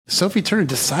Sophie Turner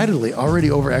decidedly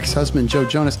already over ex-husband Joe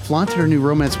Jonas, flaunted her new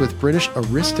romance with British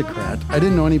aristocrat. I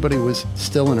didn't know anybody was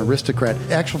still an aristocrat.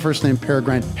 Actual first name,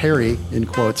 Peregrine Perry, in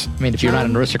quotes. I mean, if you're not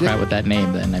an aristocrat with that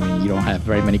name, then, I mean, you don't have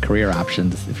very many career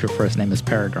options if your first name is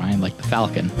Peregrine, like the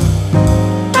Falcon.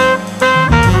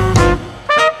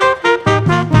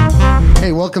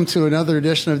 Hey, welcome to another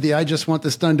edition of the I Just Want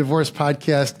This Done Divorce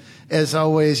podcast. As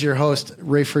always, your host,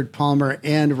 Rayford Palmer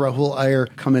and Rahul Iyer,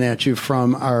 coming at you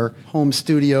from our home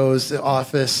studios, the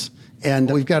office. And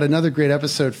we've got another great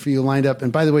episode for you lined up.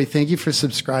 And by the way, thank you for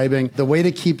subscribing. The way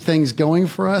to keep things going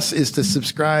for us is to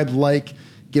subscribe, like,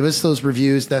 give us those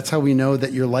reviews. That's how we know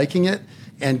that you're liking it.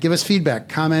 And give us feedback,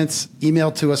 comments,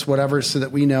 email to us, whatever, so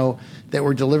that we know that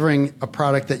we're delivering a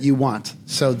product that you want.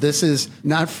 So this is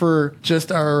not for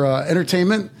just our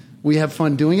entertainment. We have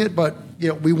fun doing it, but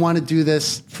we want to do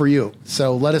this for you.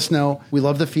 So let us know. We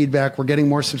love the feedback. We're getting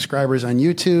more subscribers on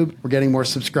YouTube. We're getting more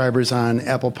subscribers on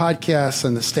Apple Podcasts,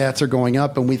 and the stats are going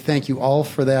up, and we thank you all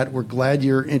for that. We're glad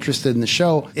you're interested in the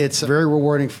show. It's very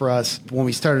rewarding for us. When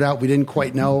we started out, we didn't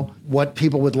quite know what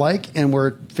people would like, and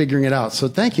we're figuring it out. So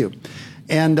thank you.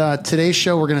 And today's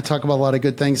show, we're going to talk about a lot of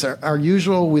good things. Our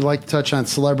usual, we like to touch on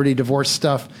celebrity divorce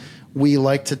stuff. We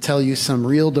like to tell you some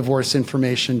real divorce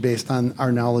information based on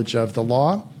our knowledge of the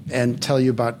law and tell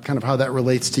you about kind of how that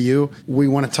relates to you. We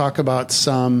want to talk about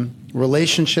some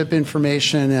relationship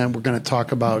information, and we're going to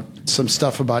talk about some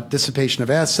stuff about dissipation of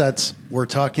assets. We're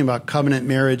talking about covenant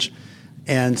marriage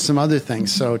and some other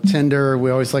things. So Tinder, we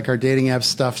always like our dating app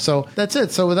stuff. So that's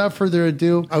it. So without further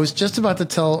ado, I was just about to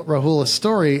tell Rahul a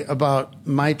story about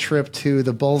my trip to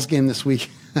the Bulls game this week,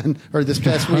 or this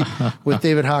past week, with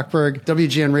David Hochberg.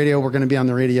 WGN Radio, we're going to be on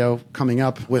the radio coming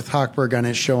up with Hochberg on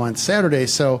his show on Saturday.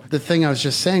 So the thing I was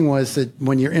just saying was that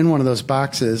when you're in one of those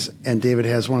boxes, and David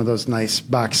has one of those nice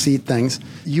box seat things,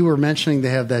 you were mentioning they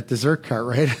have that dessert cart,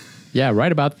 right? Yeah,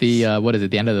 right about the,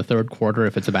 the end of the third quarter,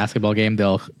 if it's a basketball game,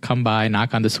 they'll come by,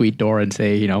 knock on the suite door and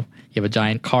say, you have a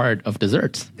giant cart of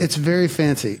desserts. It's very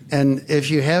fancy. And if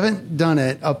you haven't done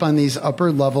it, up on these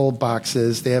upper level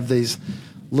boxes, they have these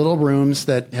little rooms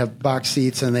that have box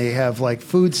seats, and they have like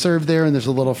food served there, and there's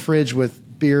a little fridge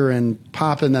with beer and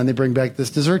pop, and then they bring back this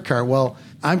dessert cart. Well,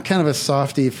 I'm kind of a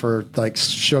softie for like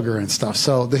sugar and stuff.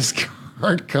 So this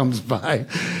cart comes by,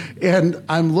 and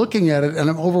I'm looking at it, and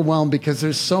I'm overwhelmed because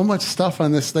there's so much stuff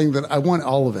on this thing that I want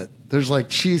all of it. There's like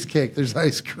cheesecake, there's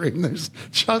ice cream, there's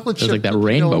chocolate chip. There's like that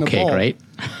rainbow cake, right?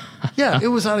 Yeah, it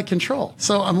was out of control.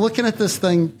 So I'm looking at this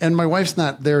thing, and my wife's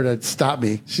not there to stop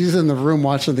me. She's in the room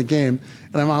watching the game,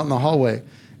 and I'm out in the hallway.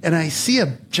 And I see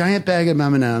a giant bag of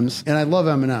M&Ms, and I love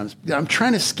M&Ms. I'm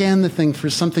trying to scan the thing for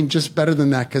something just better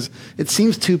than that, because it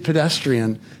seems too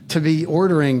pedestrian to be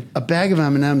ordering a bag of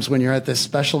M&Ms when you're at this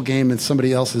special game and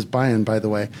somebody else is buying, by the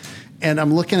way. And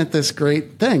I'm looking at this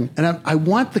great thing, and I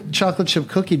want the chocolate chip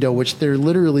cookie dough, which they're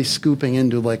literally scooping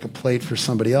into like a plate for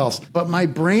somebody else. But my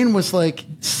brain was like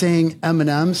saying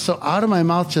M&Ms, so out of my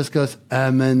mouth just goes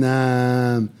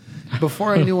M&M.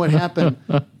 Before I knew what happened,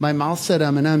 my mouth said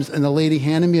M&Ms, and the lady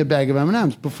handed me a bag of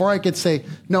M&Ms. Before I could say,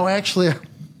 no, actually, I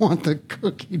want the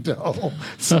cookie dough.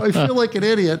 So I feel like an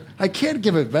idiot. I can't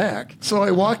give it back. So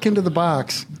I walk into the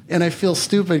box, and I feel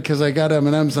stupid because I got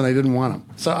M&Ms and I didn't want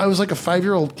them. So I was like a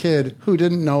 5-year-old kid who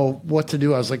didn't know what to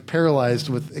do. I was like paralyzed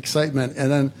with excitement.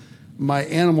 And then my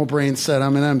animal brain said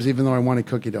M&Ms even though I wanted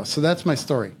cookie dough. So that's my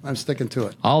story. I'm sticking to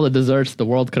it. All the desserts the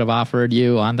world could have offered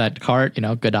you on that cart,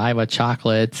 Godiva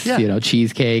chocolates,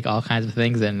 cheesecake, all kinds of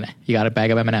things, and you got a bag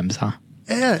of M&Ms, huh?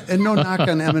 Yeah, and no knock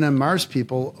on M&M Mars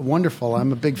people. Wonderful.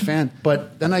 I'm a big fan.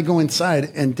 But then I go inside,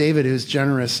 and David, who's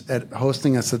generous at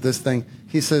hosting us at this thing,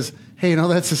 he says, hey,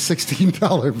 that's a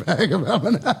 $16 bag of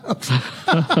M&Ms.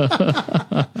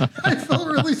 I felt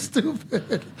really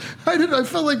stupid. I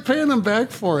felt like paying them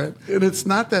back for it. And it's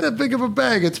not that big of a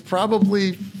bag. It's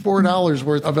probably $4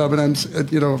 worth of M&Ms,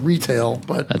 retail.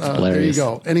 But that's hilarious. There you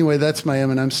go. Anyway, that's my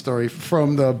M&M story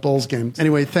from the Bulls game.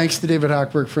 Anyway, thanks to David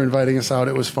Hochberg for inviting us out.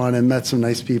 It was fun and met some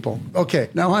nice people.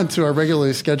 Okay, now on to our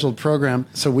regularly scheduled program.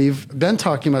 So we've been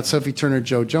talking about Sophie Turner,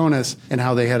 Joe Jonas, and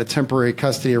how they had a temporary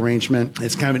custody arrangement.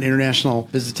 It's kind of an international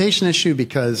visitation issue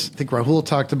because I think Rahul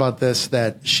talked about this,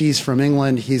 that she's from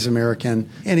England, he's American,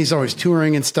 and he's always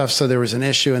touring and stuff. So there was an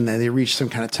issue, and then they reached some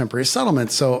kind of temporary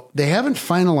settlement. So they haven't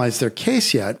finalized their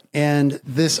case yet. And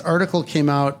this article came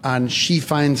out on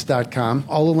shefinds.com.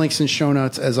 All the links in show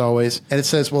notes, as always. And it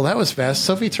says, well, that was fast.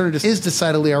 Sophie Turner is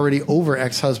decidedly already over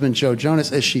ex-husband Joe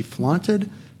Jonas as she flaunted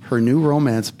her new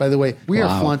romance. By the way, we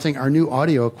are flaunting our new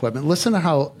audio equipment. Listen to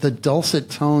how the dulcet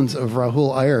tones of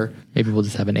Rahul Iyer. Maybe we'll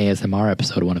just have an ASMR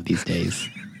episode one of these days.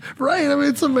 Right. I mean,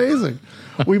 it's amazing.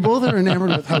 We both are enamored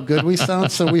with how good we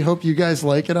sound, so we hope you guys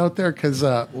like it out there because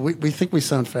we think we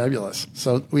sound fabulous.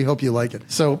 So we hope you like it.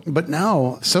 But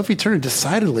now, Sophie Turner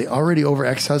decidedly already over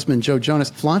ex-husband Joe Jonas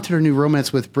flaunted her new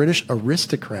romance with British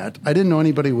aristocrat. I didn't know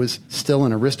anybody was still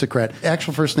an aristocrat.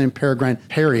 Actual first name, Peregrine,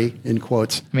 Perry, in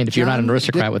quotes. I mean, if you're not an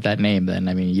aristocrat with that name, then,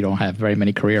 I mean, you don't have very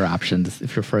many career options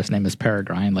if your first name is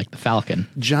Peregrine, like the Falcon.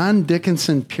 John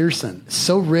Dickinson Pearson.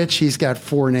 So rich, he's got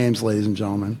 4 names, ladies and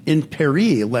gentlemen. In Paris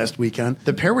last weekend,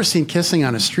 the pair were seen kissing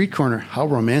on a street corner. How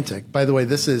romantic. By the way,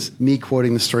 this is me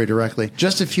quoting the story directly.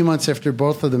 Just a few months after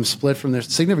both of them split from their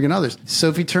significant others,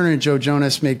 Sophie Turner and Joe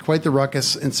Jonas made quite the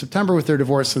ruckus in September with their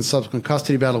divorce and subsequent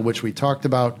custody battle, which we talked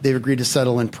about. They've agreed to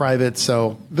settle in private.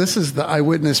 So this is the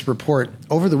eyewitness report.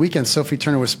 Over the weekend, Sophie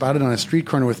Turner was spotted on a street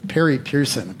corner with Perry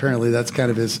Pearson. Apparently, that's kind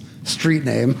of his street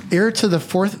name. Heir to the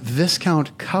 4th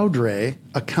Viscount Cowdray,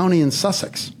 a county in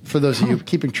Sussex, for those of you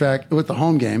keeping track with the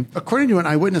home game. According to an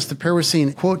eyewitness, the pair were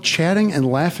seen, quote, chatting and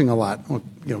laughing a lot. Well,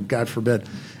 God forbid.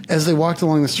 As they walked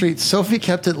along the street, Sophie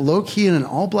kept it low-key in an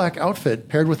all-black outfit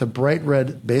paired with a bright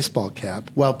red baseball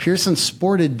cap, while Pearson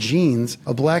sported jeans,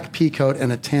 a black peacoat,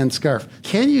 and a tan scarf.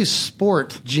 Can you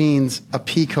sport jeans, a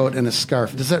peacoat, and a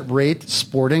scarf? Does that rate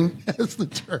sporting as the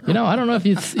term? I don't know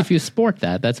if you sport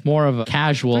that. That's more of a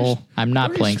casual, I'm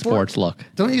not playing sports look.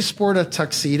 Don't you sport a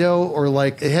tuxedo, or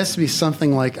like it has to be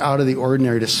something like out of the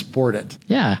ordinary to sport it?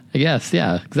 Yeah, I guess.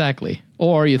 Yeah, exactly.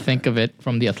 Or you think of it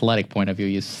from the athletic point of view.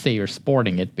 You say you're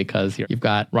sporting it because you've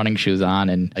got running shoes on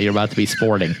and you're about to be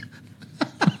sporting.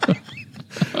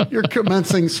 You're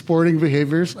commencing sporting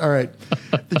behaviors. All right.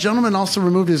 The gentleman also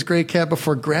removed his gray cap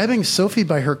before grabbing Sophie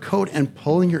by her coat and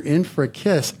pulling her in for a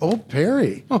kiss. Oh,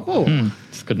 Perry. Oh,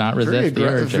 just could not resist the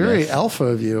urge. Very alpha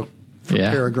of you for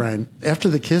Peregrine. After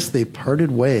the kiss, they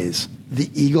parted ways. The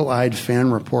eagle-eyed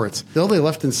fan reports. Though they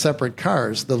left in separate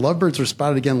cars, the lovebirds were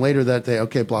spotted again later that day.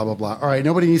 Okay, blah, blah, blah. All right,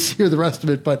 nobody needs to hear the rest of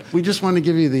it, but we just want to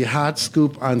give you the hot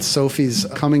scoop on Sophie's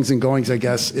comings and goings, I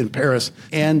guess, in Paris,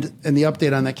 and the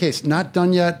update on that case. Not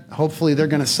done yet. Hopefully they're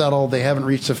going to settle. They haven't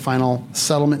reached a final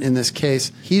settlement in this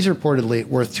case. He's reportedly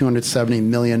worth $270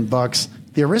 million.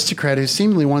 The aristocrat who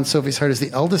seemingly won Sophie's heart is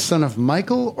the eldest son of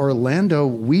Michael Orlando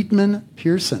Wheatman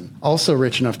Pearson, also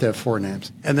rich enough to have 4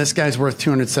 names. And this guy's worth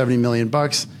 $270 million.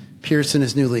 Pearson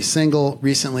is newly single,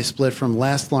 recently split from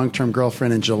last long-term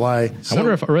girlfriend in July. I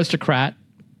wonder if aristocrat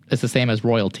is the same as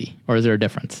royalty, or is there a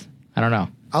difference? I don't know.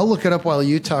 I'll look it up while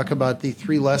you talk about the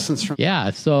 3 lessons from... Yeah,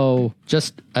 so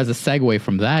just as a segue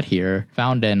from that here,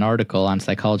 found an article on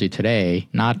Psychology Today,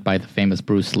 not by the famous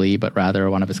Bruce Lee, but rather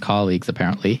one of his colleagues,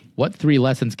 apparently. What 3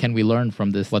 lessons can we learn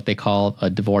from this, what they call a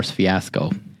divorce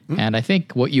fiasco? And I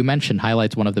think what you mentioned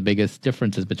highlights one of the biggest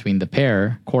differences between the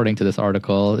pair. According to this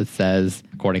article, it says,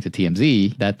 according to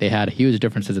TMZ, that they had huge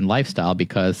differences in lifestyle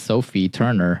because Sophie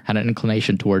Turner had an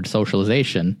inclination towards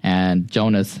socialization and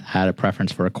Jonas had a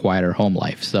preference for a quieter home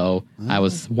life. So I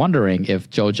was wondering if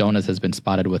Joe Jonas has been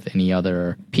spotted with any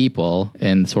other people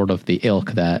in sort of the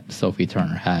ilk that Sophie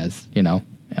Turner has,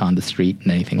 on the street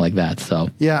and anything like that. So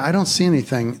yeah, I don't see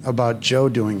anything about Joe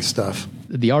doing stuff.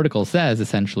 The article says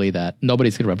essentially that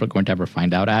nobody's going to ever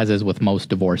find out, as is with most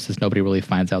divorces. Nobody really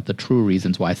finds out the true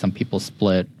reasons why some people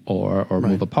split or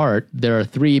move apart. There are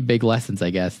 3 big lessons, I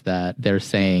guess, that they're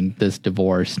saying this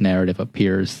divorce narrative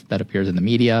appears in the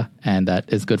media and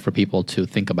that is good for people to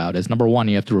think about. Is number 1,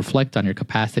 you have to reflect on your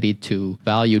capacity to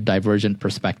value divergent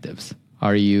perspectives.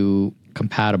 Are you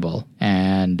compatible?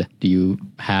 And do you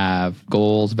have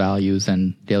goals, values,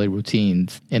 and daily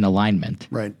routines in alignment?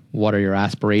 Right. What are your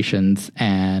aspirations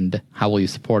and how will you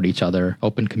support each other?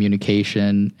 Open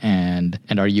communication and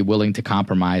are you willing to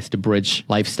compromise to bridge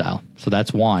lifestyle? So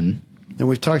that's 1. And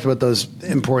we've talked about those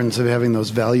importance of having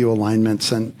those value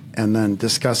alignments and then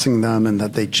discussing them and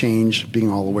that they change, being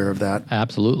all aware of that.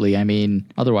 Absolutely. I mean,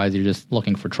 otherwise you're just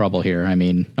looking for trouble here. I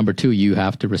mean, number 2, you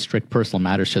have to restrict personal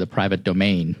matters to the private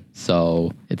domain.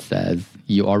 So it says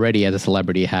you already as a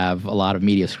celebrity have a lot of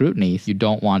media scrutiny. You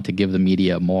don't want to give the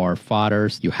media more fodder.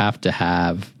 You have to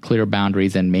have clear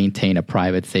boundaries and maintain a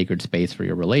private, sacred space for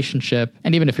your relationship.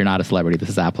 And even if you're not a celebrity, this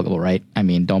is applicable, right? I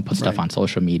mean, don't put stuff on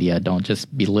social media. Don't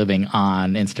just be living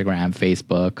on Instagram,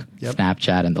 Facebook,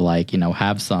 Snapchat, and the like.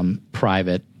 Have some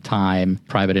private time,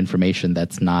 private information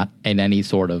that's not in any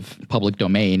sort of public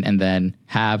domain, and then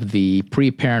have the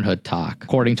pre-parenthood talk.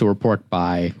 According to a report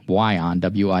by Wion,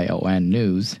 W-I-O-N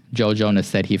News, Joe Jonas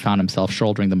said he found himself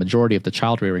shouldering the majority of the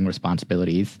child-rearing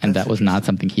responsibilities, and that was not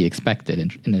something he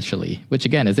expected initially, which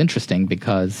again is interesting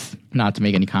because, not to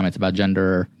make any comments about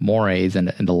gender mores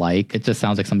and the like, it just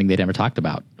sounds like something they never talked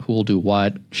about. Who will do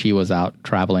what? She was out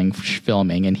traveling,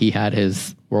 filming, and he had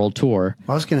his world tour.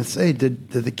 I was going to say, did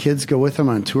the kids go with him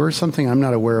on tour or something? I'm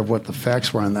not aware of what the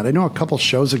facts were on that. I know a couple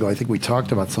shows ago, I think we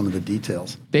talked about some of the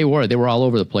details. They were all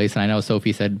over the place. And I know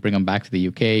Sophie said, bring them back to the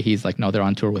UK. He's like, no, they're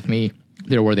on tour with me.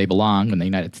 They're where they belong in the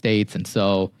United States. And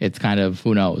so it's kind of,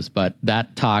 who knows, but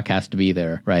that talk has to be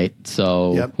there, right?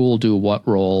 So who will do what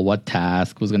role, what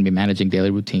task, who's going to be managing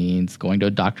daily routines, going to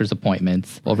doctor's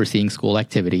appointments, overseeing school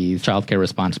activities, childcare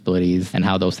responsibilities, and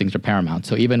how those things are paramount.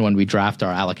 So even when we draft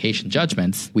our allocation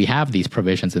judgments, we have these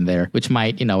provisions in there, which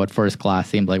might, at first glance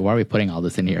seem like, why are we putting all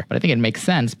this in here? But I think it makes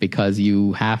sense because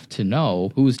you have to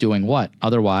know who's doing what.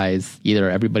 Otherwise, either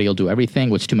everybody will do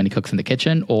everything, which too many cooks in the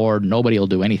kitchen, or nobody will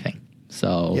do anything.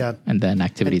 So, and then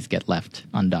activities get left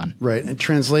undone. Right. And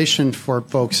translation for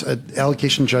folks,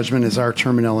 allocation judgment is our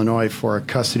term in Illinois for a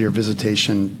custody or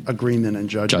visitation agreement and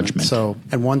judgment. So,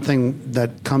 and one thing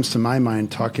that comes to my mind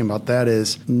talking about that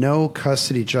is no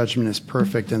custody judgment is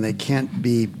perfect and they can't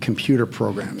be computer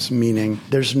programs, meaning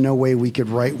there's no way we could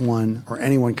write one or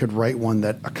anyone could write one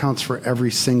that accounts for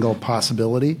every single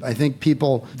possibility. I think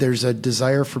there's a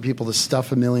desire for people to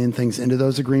stuff a million things into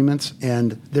those agreements,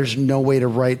 and there's no way to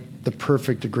write the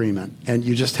perfect agreement. And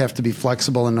you just have to be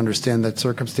flexible and understand that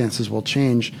circumstances will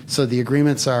change. So the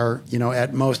agreements are,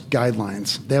 at most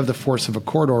guidelines. They have the force of a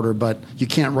court order, but you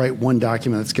can't write one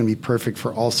document that's going to be perfect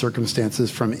for all circumstances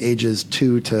from ages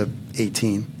 2 to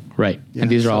 18. Right. Yeah,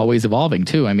 and these are always evolving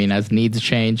too. I mean, as needs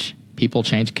change, people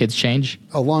change, kids change.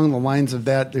 Along the lines of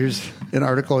that, there's an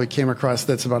article I came across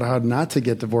that's about how not to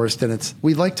get divorced. And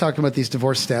we like talking about these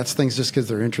divorce stats things just because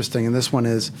they're interesting. And this one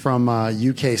is from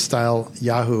UK style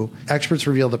Yahoo. Experts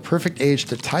reveal the perfect age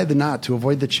to tie the knot to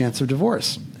avoid the chance of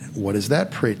divorce. What is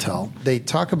that, pray tell? They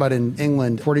talk about in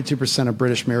England, 42% of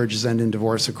British marriages end in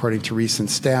divorce, according to recent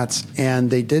stats. And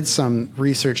they did some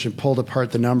research and pulled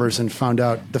apart the numbers and found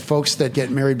out the folks that get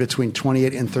married between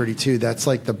 28 and 32, that's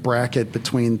like the bracket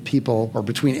between people or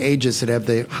between ages that have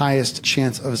the highest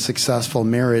chance of a successful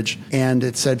marriage. And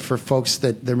it said for folks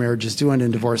that their marriages do end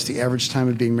in divorce, the average time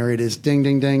of being married is ding,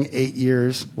 ding, ding, 8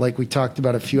 years. Like we talked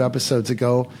about a few episodes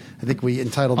ago. I think we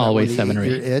entitled that Always one 7 or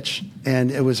 8. 8-year itch.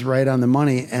 And it was right on the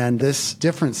money. And this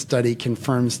different study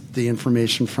confirms the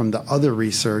information from the other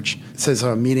research. It says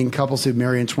meeting couples who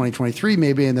marry in 2023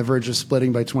 may be on the verge of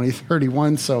splitting by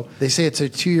 2031. So they say it's a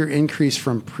 2-year increase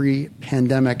from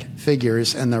pre-pandemic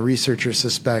figures, and the researcher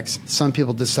suspects some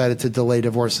people decided to delay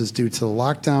divorces due to the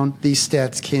lockdown. These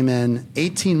stats came in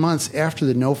 18 months after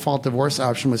the no-fault divorce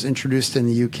option was introduced in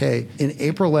the UK in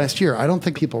April last year. I don't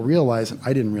think people realize, and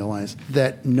I didn't realize,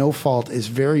 that no-fault is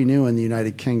very new in the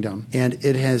United Kingdom, and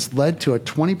it has led to a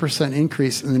 20%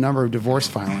 increase in the number of divorce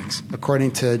filings,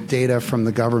 according to data from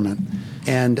the government.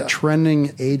 And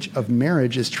trending age of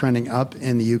marriage is trending up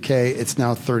in the UK. It's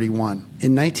now 31.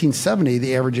 In 1970,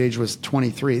 the average age was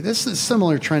 23. This is a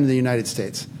similar trend in the United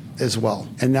States as well.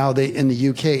 And now in the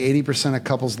UK, 80% of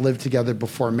couples live together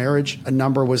before marriage. That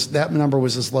number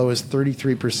was as low as 33%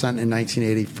 in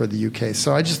 1980 for the UK.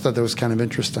 So I just thought that was kind of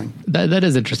interesting. That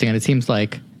is interesting. And it seems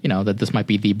like, that this might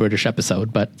be the British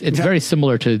episode, but it's very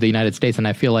similar to the United States. And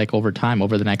I feel like over time,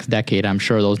 over the next decade, I'm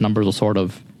sure those numbers will sort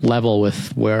of level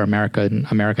with where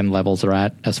American levels are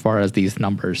at as far as these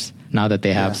numbers, now that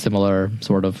they have similar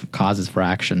sort of causes for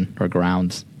action or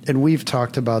grounds. And we've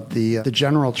talked about the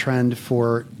general trend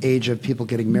for age of people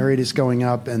getting married is going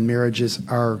up, and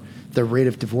the rate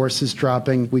of divorce is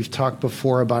dropping. We've talked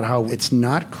before about how it's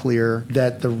not clear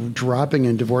that the dropping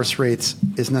in divorce rates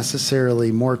is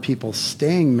necessarily more people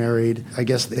staying married. I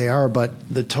guess they are, but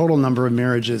the total number of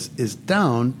marriages is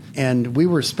down. And we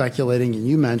were speculating, and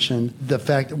you mentioned the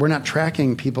fact that we're not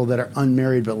tracking people that are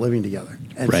unmarried but living together.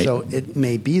 And so it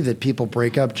may be that people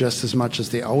break up just as much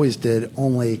as they always did,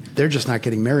 only they're just not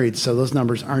getting married. So those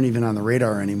numbers aren't even on the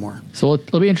radar anymore. So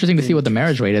it'll be interesting to see what the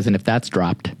marriage rate is and if that's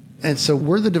dropped. And so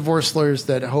we're the divorce lawyers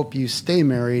that hope you stay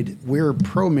married. We're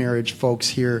pro-marriage folks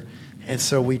here. And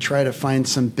so we try to find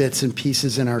some bits and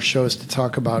pieces in our shows to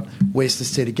talk about ways to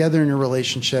stay together in your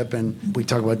relationship. And we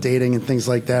talk about dating and things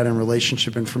like that and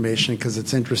relationship information because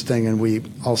it's interesting. And we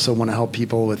also want to help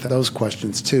people with those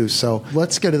questions too. So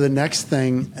let's go to the next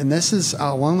thing. And this is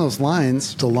along those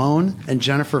lines. Stallone and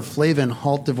Jennifer Flavin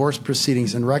halt divorce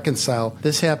proceedings and reconcile.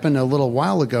 This happened a little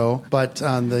while ago, but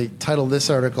the title of this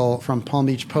article from Palm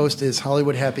Beach Post is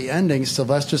Hollywood Happy Ending.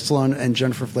 Sylvester Stallone and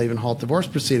Jennifer Flavin halt divorce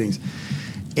proceedings.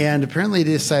 And apparently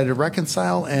they decided to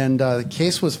reconcile, and the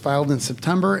case was filed in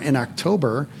September. In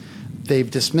October, they've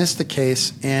dismissed the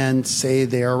case and say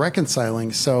they are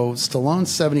reconciling. So Stallone's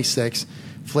 76,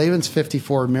 Flavin's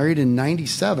 54, married in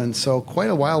 97, so quite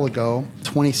a while ago,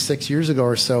 26 years ago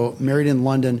or so, married in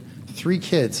London, 3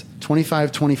 kids,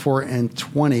 25, 24, and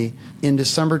 20. In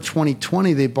December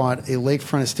 2020, they bought a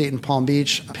lakefront estate in Palm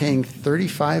Beach, paying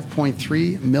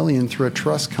 $35.3 million through a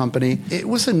trust company. It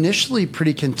was initially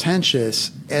pretty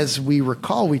contentious. As we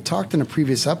recall, we talked in a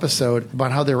previous episode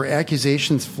about how there were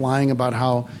accusations flying about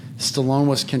how Stallone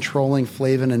was controlling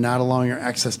Flavin and not allowing her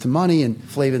access to money, and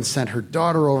Flavin sent her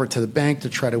daughter over to the bank to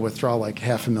try to withdraw like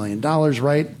 $500,000,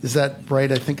 right? Is that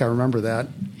right? I think I remember that.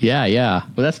 Yeah.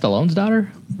 Was that Stallone's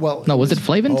daughter? Well, no, was it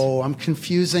Flavin's? Oh, I'm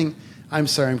confusing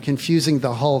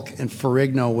the Hulk and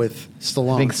Ferrigno with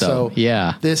Stallone. I think so.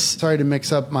 Yeah. Sorry to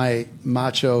mix up my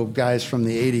macho guys from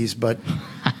the 80s, but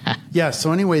yeah,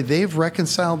 so anyway, they've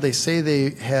reconciled. They say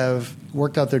they have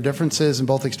worked out their differences and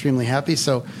both extremely happy.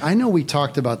 So I know we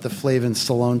talked about the Flavin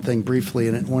Stallone thing briefly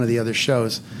in one of the other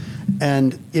shows.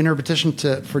 And in her petition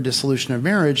for dissolution of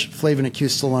marriage, Flavin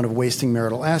accused Stallone of wasting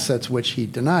marital assets, which he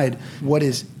denied. What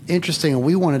is interesting, and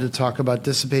we wanted to talk about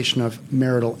dissipation of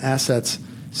marital assets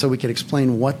so we could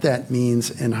explain what that means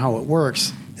and how it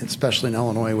works, especially in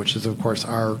Illinois, which is, of course,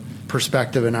 our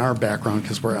perspective and our background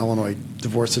because we're Illinois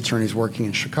divorce attorneys working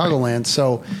in Chicagoland.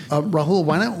 So, Rahul,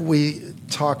 why don't we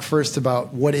talk first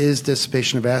about what is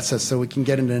dissipation of assets so we can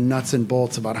get into nuts and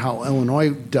bolts about how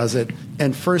Illinois does it.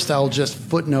 And first, I'll just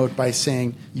footnote by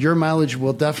saying your mileage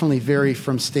will definitely vary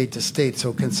from state to state,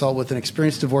 so consult with an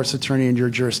experienced divorce attorney in your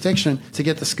jurisdiction to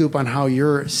get the scoop on how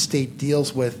your state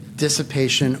deals with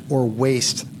dissipation or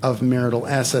waste of marital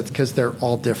assets because they're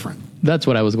all different. That's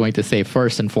what I was going to say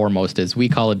first and foremost is we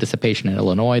call it dissipation in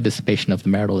Illinois, dissipation of the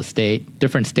marital estate.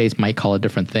 Different states might call it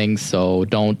different things, so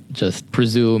don't just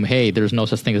presume, hey, there's no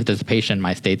such thing as dissipation in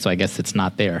my state, so I guess it's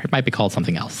not there. It might be called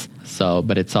something else. So,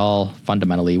 but it's all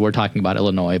fundamentally, we're talking about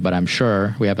Illinois, but I'm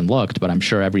sure, we haven't looked, but I'm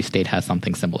sure every state has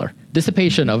something similar.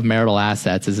 Dissipation of marital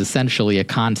assets is essentially a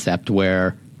concept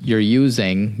where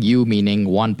you meaning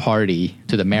one party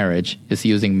to the marriage, is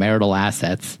using marital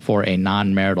assets for a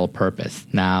non-marital purpose.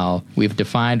 Now, we've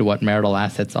defined what marital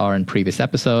assets are in previous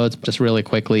episodes. Just really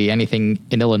quickly, anything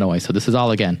in Illinois. So this is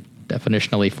all, again,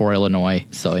 definitionally for Illinois.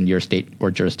 So in your state or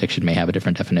jurisdiction may have a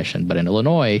different definition. But in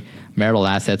Illinois, marital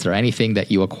assets are anything that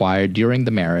you acquired during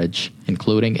the marriage,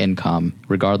 including income,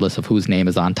 regardless of whose name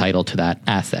is on title to that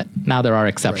asset. Now, there are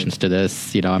exceptions to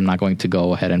this. I'm not going to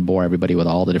go ahead and bore everybody with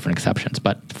all the different exceptions,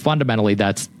 but fundamentally,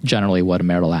 that's generally what a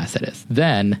marital asset is.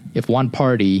 Then, if one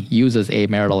party uses a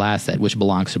marital asset, which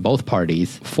belongs to both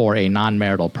parties, for a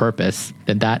non-marital purpose,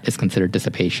 then that is considered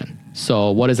dissipation.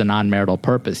 So what is a non-marital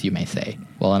purpose, you may say?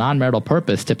 Well, a non-marital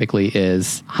purpose typically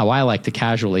is how I like to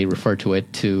casually refer to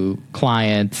it to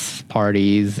clients,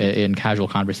 parties, in casual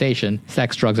conversation,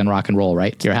 sex, drugs, and rock and roll,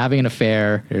 right? You're having an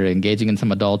affair, you're engaging in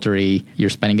some adultery, you're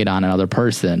spending it on another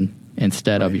person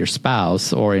instead of your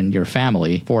spouse or in your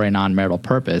family for a non-marital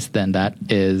purpose, then that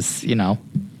is,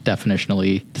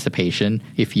 definitionally dissipation.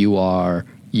 If you are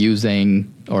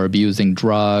using or abusing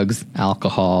drugs,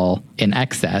 alcohol in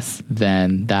excess,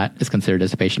 then that is considered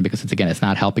dissipation because it's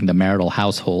not helping the marital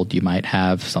household. You might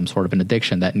have some sort of an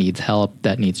addiction that needs help,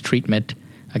 that needs treatment.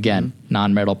 Again,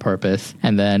 non-marital purpose.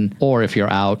 And then, or if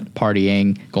you're out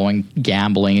partying, going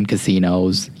gambling in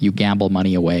casinos, you gamble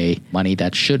money away, money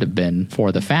that should have been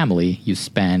for the family, you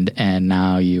spend, and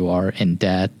now you are in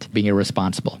debt, being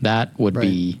irresponsible. That would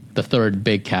be the third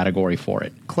big category for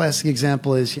it. Classic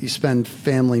example is you spend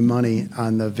family money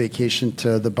on the vacation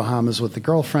to the Bahamas with the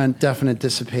girlfriend, definite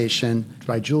dissipation,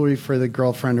 buy jewelry for the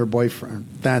girlfriend or boyfriend.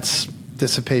 That's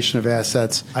dissipation of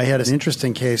assets. I had an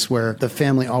interesting case where the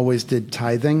family always did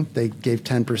tithing. They gave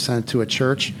 10% to a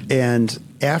church. And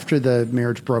after the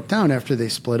marriage broke down, after they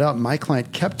split up, my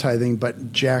client kept tithing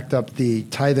but jacked up the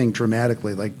tithing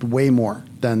dramatically, like way more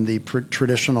than the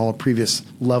traditional previous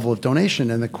level of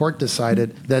donation. And the court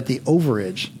decided that the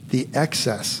overage, the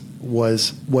excess,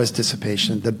 was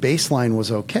dissipation. The baseline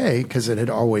was okay because it had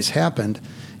always happened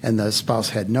and the spouse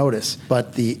had notice.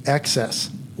 But the excess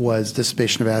was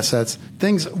dissipation of assets.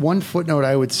 One footnote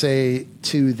I would say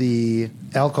to the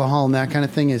alcohol and that kind of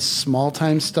thing is small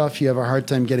time stuff you have a hard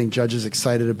time getting judges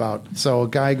excited about. So a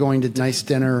guy going to nice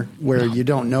dinner where you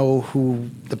don't know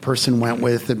who the person went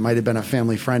with, it might have been a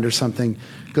family friend or something,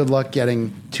 good luck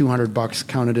getting $200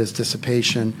 counted as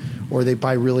dissipation. Or they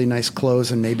buy really nice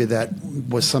clothes and maybe that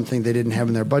was something they didn't have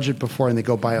in their budget before and they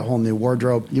go buy a whole new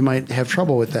wardrobe. You might have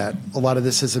trouble with that. A lot of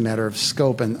this is a matter of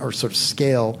scope or sort of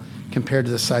scale compared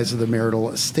to the size of the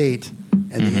marital estate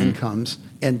and the incomes.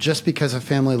 And just because a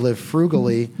family lived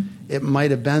frugally, it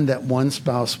might have been that one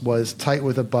spouse was tight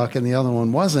with a buck and the other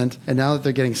one wasn't. And now that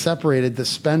they're getting separated, the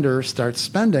spender starts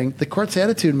spending. The court's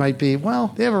attitude might be,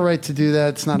 well, they have a right to do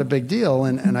that. It's not a big deal.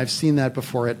 And I've seen that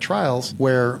before at trials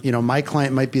where, my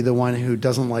client might be the one who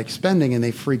doesn't like spending and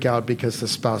they freak out because the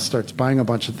spouse starts buying a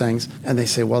bunch of things and they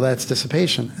say, well, that's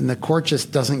dissipation. And the court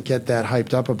just doesn't get that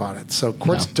hyped up about it. So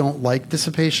courts don't like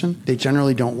dissipation. They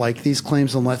generally don't like these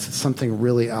claims unless it's something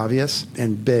really obvious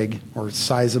and big or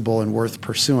sizable and worth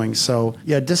pursuing. So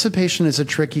yeah, dissipation is a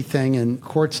tricky thing, and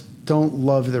courts don't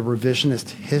love the revisionist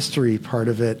history part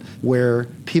of it, where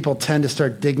people tend to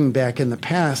start digging back in the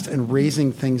past and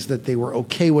raising things that they were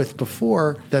okay with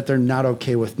before that they're not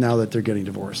okay with now that they're getting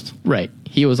divorced. Right.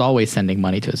 He was always sending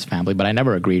money to his family, but I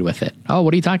never agreed with it. Oh,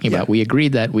 what are you talking about? We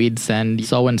agreed that we'd send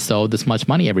so-and-so this much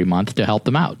money every month to help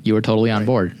them out. You were totally on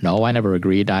board. No, I never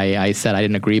agreed. I said I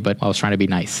didn't agree, but I was trying to be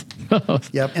nice.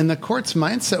 Yep. And the court's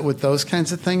mindset with those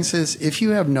kinds of things is if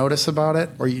you have notice about it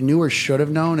or you knew or should have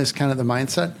known is kind of the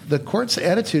mindset. The court's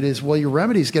attitude is, well, your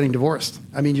remedy is getting divorced.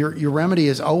 I mean, your remedy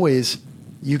is always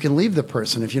you can leave the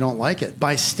person if you don't like it.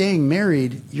 By staying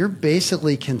married, you're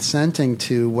basically consenting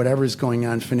to whatever's going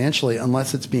on financially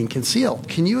unless it's being concealed.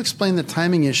 Can you explain the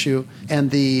timing issue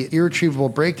and the irretrievable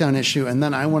breakdown issue? And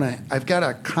then I've got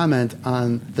a comment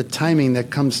on the timing that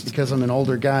comes because I'm an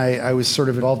older guy. I was sort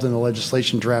of involved in the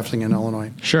legislation drafting in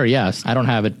Illinois. Sure, yes. I don't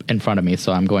have it in front of me,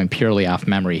 so I'm going purely off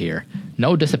memory here.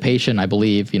 No dissipation, I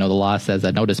believe, the law says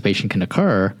that no dissipation can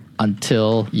occur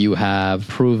until you have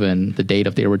proven the date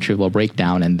of the irretrievable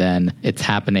breakdown, and then it's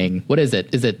happening. What is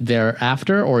it? Is it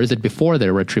thereafter, or is it before the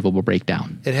irretrievable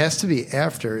breakdown? It has to be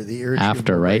after the irretrievable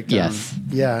After, right? breakdown. Yes.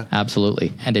 Yeah.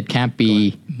 Absolutely. And it can't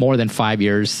be more than 5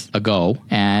 years ago,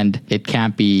 and it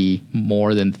can't be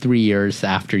more than 3 years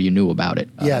after you knew about it.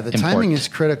 Yeah, the timing is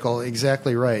critical.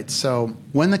 Exactly right. So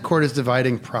when the court is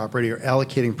dividing property or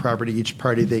allocating property to each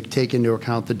party, they take into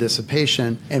account the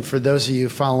dissipation. And for those of you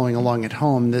following along at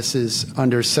home, this is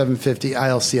under 750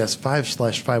 ILCS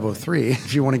 5/503.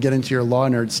 If you want to get into your law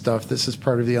nerd stuff, this is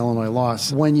part of the Illinois law.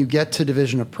 So when you get to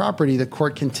division of property, the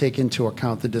court can take into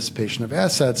account the dissipation of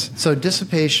assets. So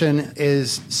dissipation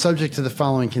is subject to the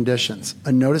following conditions.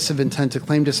 A notice of intent to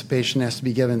claim dissipation has to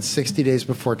be given 60 days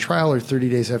before trial or 30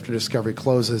 days after discovery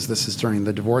closes. This is during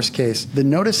the divorce case. The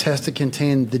notice has to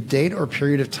contain the date or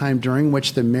period of time during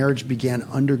which the marriage began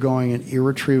undergoing an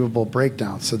irretrievable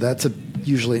breakdown. So that's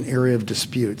usually an area of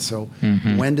dispute. So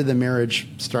when did the marriage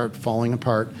start falling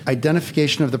apart?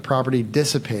 Identification of the property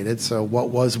dissipated, so what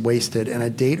was wasted, and a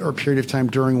date or period of time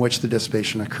during which the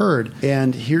dissipation occurred.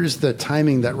 And here's the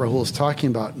timing that Rahul is talking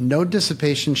about. No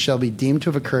dissipation shall be deemed to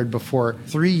have occurred before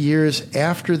 3 years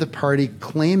after the party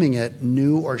claiming it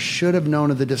knew or should have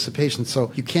known of the dissipation.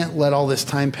 So you can't let all this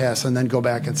time pass and then go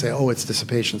back and say, oh, it's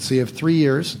dissipation. So you have 3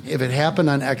 years. If it happened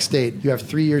on X date, you have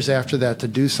 3 years after that to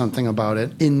do something about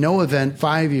it. In no event,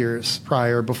 5 years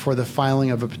prior before the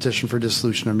filing of a petition for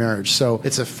dissolution of marriage. So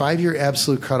it's a 5-year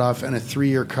absolute cutoff and a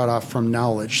 3-year cutoff from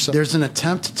knowledge. So there's an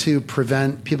attempt to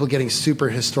prevent people getting super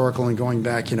historical and going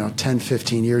back, 10,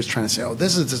 15 years trying to say, oh,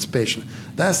 this is dissipation.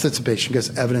 That's dissipation,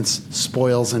 because evidence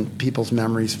spoils and people's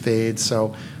memories fade.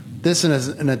 So this is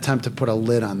an attempt to put a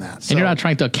lid on that. So, and you're not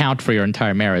trying to account for your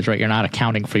entire marriage, right? You're not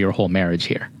accounting for your whole marriage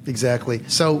here. Exactly.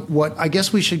 So I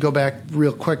guess we should go back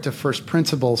real quick to first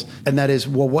principles, and that is,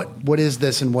 well, what is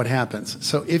this and what happens?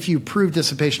 So if you prove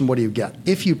dissipation, what do you get?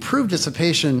 If you prove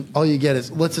dissipation, all you get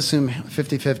is, let's assume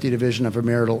 50-50 division of a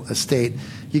marital estate,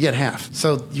 you get half.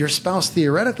 So your spouse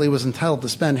theoretically was entitled to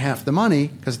spend half the money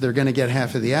because they're going to get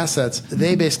half of the assets.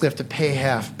 They basically have to pay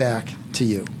half back to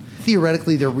you.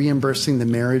 Theoretically, they're reimbursing the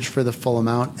marriage for the full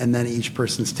amount, and then each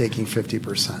person's taking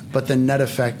 50%. But the net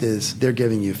effect is they're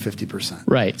giving you 50%.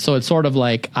 Right. So it's sort of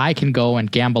like I can go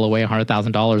and gamble away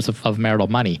 $100,000 of marital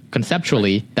money.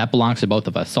 Conceptually, that belongs to both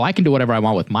of us. So I can do whatever I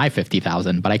want with my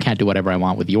 $50,000, but I can't do whatever I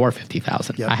want with your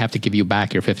 $50,000. Yep. I have to give you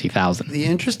back your $50,000. The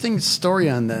interesting story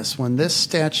on this, when this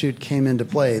statute came into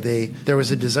play, there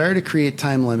was a desire to create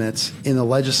time limits in the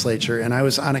legislature, and I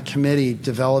was on a committee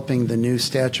developing the new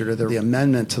statute, or the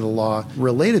amendment to the law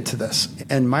related to this.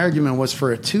 And my argument was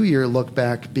for a 2-year look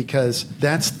back, because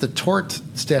that's the tort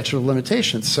statute of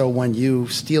limitations. So when you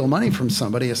steal money from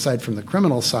somebody, aside from the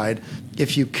criminal side,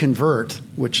 if you convert,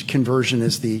 which conversion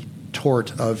is the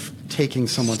tort of taking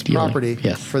someone's Stealing, property.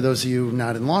 yes. For those of you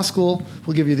not in law school,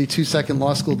 we'll give you the 2-second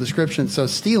law school description. So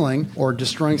stealing or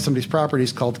destroying somebody's property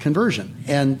is called conversion.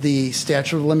 And the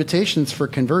statute of limitations for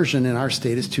conversion in our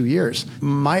state is 2 years.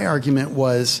 My argument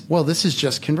was, well, this is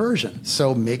just conversion,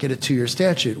 so make it a 2-year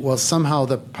statute. Well, somehow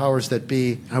the powers that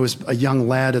be, I was a young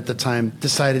lad at the time,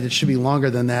 decided it should be longer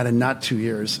than that and not 2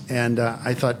 years. And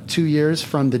I thought 2 years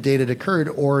from the date it occurred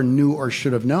or knew or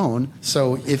should have known.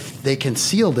 So if they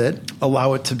concealed it,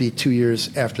 allow it to be 2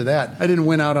 years after that. I didn't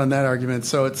win out on that argument,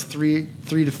 so it's three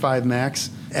to five max,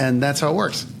 and that's how it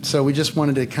works. So we just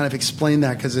wanted to kind of explain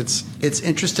that because it's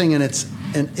interesting, and it's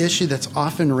an issue that's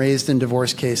often raised in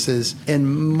divorce cases. In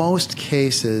most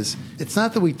cases, it's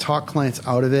not that we talk clients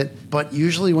out of it, but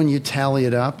usually when you tally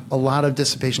it up, a lot of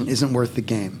dissipation isn't worth the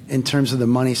game in terms of the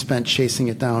money spent chasing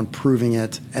it down, proving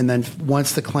it, and then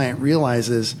once the client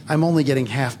realizes, I'm only getting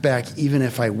half back even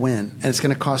if I win, and it's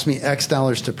going to cost me X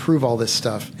dollars to prove all this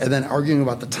stuff, and then arguing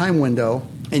about the time window,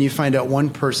 and you find out one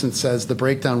person says the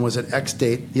breakdown was at X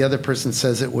date, the other person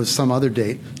says it was some other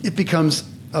date, it becomes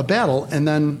a battle. And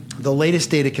then the latest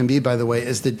date it can be, by the way,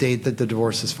 is the date that the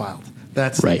divorce is filed.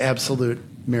 That's right. The absolute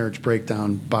marriage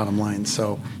breakdown, bottom line.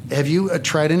 So have you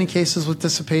tried any cases with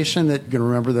dissipation that you can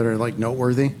remember that are like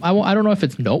noteworthy? I don't know if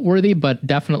it's noteworthy, but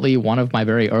definitely one of my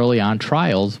very early on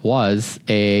trials was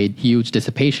a huge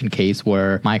dissipation case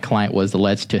where my client was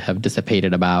alleged to have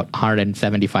dissipated about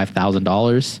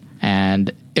 $175,000,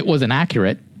 and it was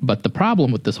inaccurate. But the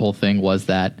problem with this whole thing was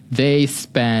that they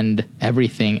spend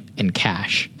everything in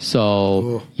cash.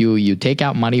 So you take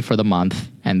out money for the month,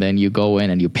 and then you go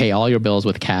in and you pay all your bills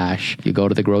with cash. You go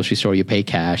to the grocery store, you pay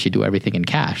cash, you do everything in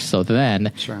cash. So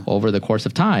then over the course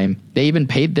of time, they even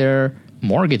paid their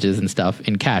mortgages and stuff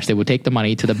in cash. They would take the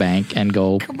money to the bank and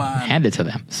go hand it to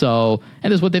them. So,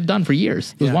 and this is what they've done for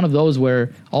years. It was one of those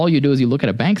where all you do is you look at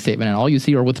a bank statement and all you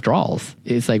see are withdrawals.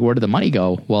 It's like, where did the money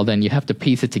go? Well, then you have to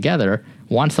piece it together.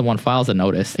 Once someone files a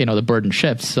notice, the burden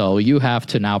shifts. So you have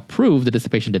to now prove the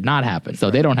dissipation did not happen. So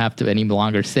they don't have to any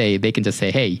longer say, they can just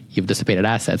say, hey, you've dissipated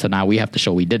assets. So now we have to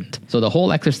show we didn't. So the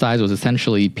whole exercise was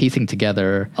essentially piecing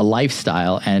together a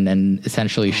lifestyle and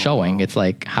essentially showing, it's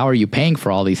like, how are you paying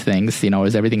for all these things?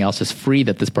 Is everything else just free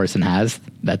that this person has?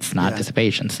 That's not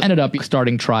dissipation. So ended up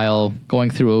starting trial, going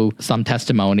through some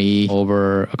testimony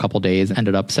over a couple days,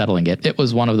 ended up settling it. It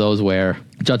was one of those where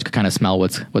the judge could kind of smell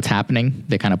what's happening.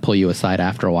 They kind of pull you aside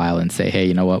after a while and say, hey,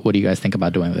 you know what do you guys think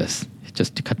about doing this?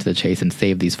 Just to cut to the chase and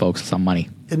save these folks some money.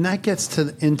 And that gets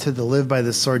into the live by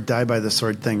the sword, die by the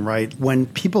sword thing, right? When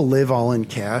people live all in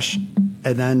cash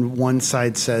and then one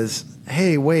side says,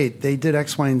 hey, wait, they did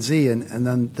X, Y, and Z. And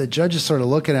then the judge is sort of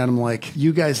looking at them like,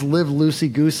 you guys live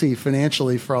loosey-goosey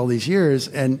financially for all these years,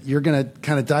 and you're going to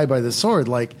kind of die by the sword.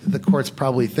 Like, the court's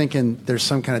probably thinking there's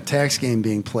some kind of tax game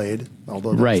being played,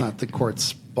 although that's not the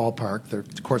court's ballpark. The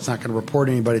court's not going to report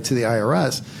anybody to the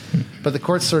IRS. But the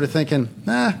court's sort of thinking,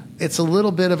 it's a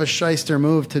little bit of a shyster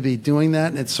move to be doing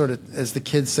that. And it's sort of, as the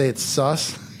kids say, it's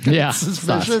sus. Yeah,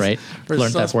 sus, right?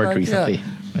 Learned that word recently.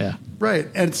 Yeah. Right.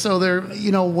 And so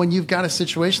when you've got a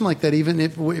situation like that, even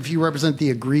if you represent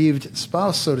the aggrieved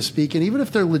spouse, so to speak, and even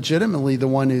if they're legitimately the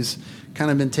one who's kind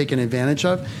of been taken advantage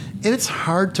of, it's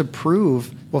hard to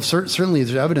prove. Well, certainly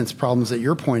there's evidence problems that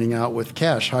you're pointing out with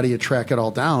cash. How do you track it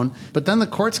all down? But then the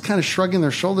court's kind of shrugging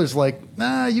their shoulders like,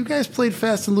 you guys played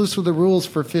fast and loose with the rules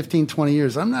for 15, 20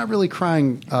 years. I'm not really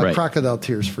crying crocodile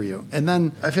tears for you. And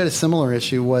then I've had a similar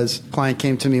issue was a client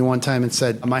came to me one time and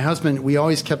said, my husband, we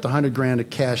always kept $100,000 of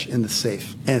cash in the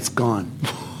safe and it's gone.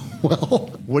 Well,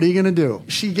 what are you going to do?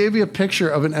 She gave me a picture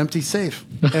of an empty safe.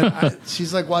 And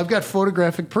she's like, well, I've got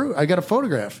photographic proof. I got a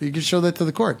photograph. You can show that to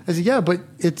the court. I said, yeah, but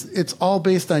it's all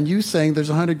based on you saying there's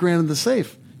 $100,000 in the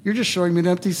safe. You're just showing me an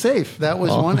empty safe. That was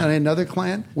one. And another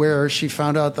client where she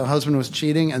found out the husband was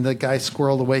cheating and the guy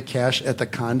squirreled away cash at the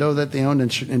condo that they owned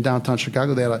in downtown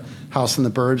Chicago. They had a house in the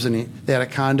burbs and they had a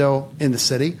condo in the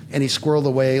city. And he squirreled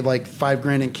away like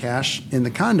 $5,000 in cash in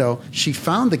the condo. She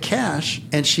found the cash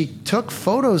and she took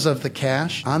photos of the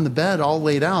cash on the bed all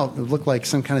laid out. It looked like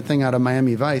some kind of thing out of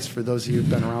Miami Vice for those of you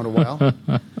who've been around a while.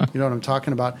 You know what I'm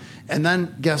talking about. And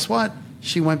then guess what?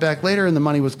 She went back later and the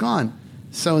money was gone.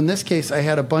 So in this case, I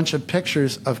had a bunch of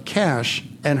pictures of cash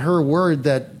and her word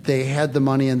that they had the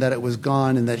money and that it was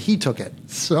gone and that he took it.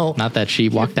 So not that she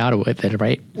walked out with it,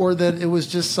 right? Or that it was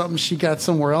just something she got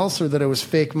somewhere else, or that it was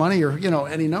fake money, or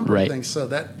any number of things. So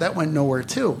that went nowhere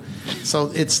too.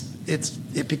 So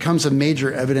it becomes a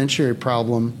major evidentiary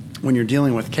problem when you're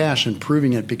dealing with cash and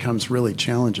proving it becomes really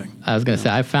challenging. I was going to say,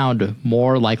 I found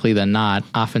more likely than not,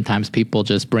 oftentimes people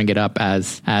just bring it up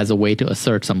as a way to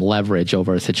assert some leverage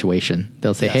over a situation.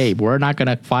 They'll say, hey, we're not going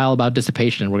to file about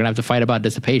dissipation. We're going to have to fight about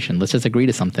dissipation. Let's just agree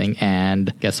to something.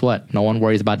 And guess what? No one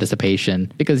worries about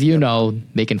dissipation because you know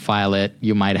they can file it.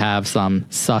 You might have some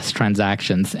sus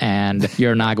transactions and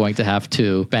you're not going to have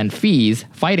to spend fees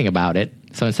fighting about it.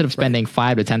 So instead of spending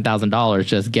 $5,000 to $10,000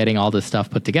 just getting all this stuff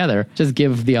put together, just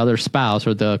give the other spouse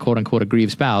or the quote unquote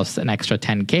aggrieved spouse an extra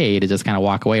 $10K to just kind of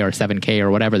walk away, or $7K or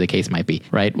whatever the case might be,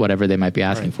 right? Whatever they might be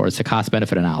asking for. It's a cost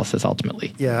benefit analysis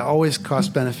ultimately. Yeah, always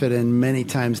cost benefit, and many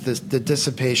times the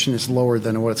dissipation is lower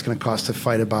than what it's going to cost to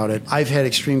fight about it. I've had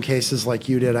extreme cases like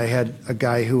you did. I had a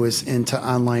guy who was into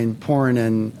online porn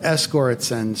and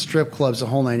escorts and strip clubs, the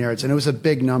whole 9 yards, and it was a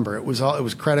big number. It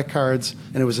was credit cards,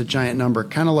 and it was a giant number,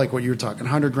 kind of like what you were talking.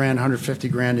 100 grand, 150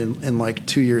 grand in like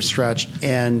 2 years stretch.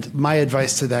 And my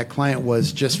advice to that client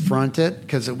was just front it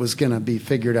because it was going to be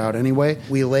figured out anyway.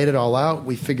 We laid it all out.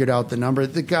 We figured out the number.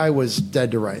 The guy was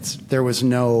dead to rights. There's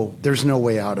no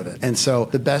way out of it. And so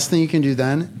the best thing you can do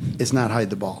then is not hide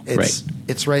the ball.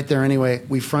 It's right there anyway.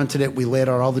 We fronted it. We laid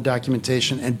out all the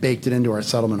documentation and baked it into our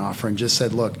settlement offer and just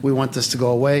said, look, we want this to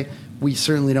go away. We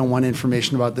certainly don't want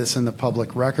information about this in the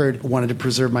public record. Wanted to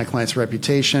preserve my client's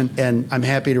reputation. And I'm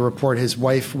happy to report his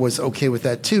wife was okay with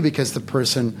that too, because the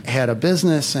person had a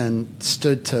business and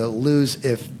stood to lose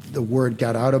if the word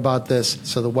got out about this.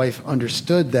 So the wife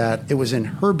understood that it was in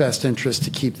her best interest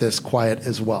to keep this quiet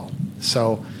as well.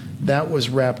 So that was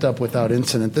wrapped up without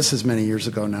incident. This is many years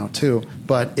ago now, too.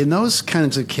 But in those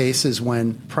kinds of cases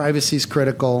when privacy is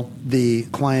critical, the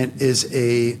client is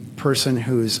a person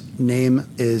whose name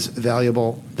is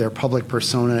valuable, their public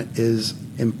persona is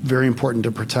very important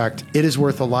to protect, it is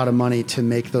worth a lot of money to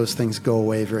make those things go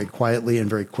away very quietly and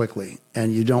very quickly.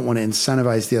 And you don't want to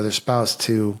incentivize the other spouse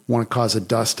to want to cause a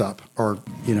dust up or,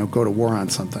 go to war on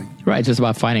something. Right. It's just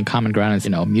about finding common ground is,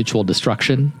 mutual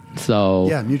destruction. So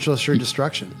yeah, mutual assured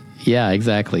destruction. Yeah,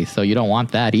 exactly. So you don't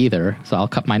want that either. So I'll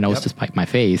cut my nose to spite my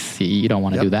face. You don't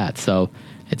want to do that. So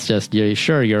it's just,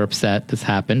 you're upset this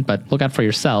happened, but look out for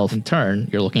yourself. In turn,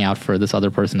 you're looking out for this other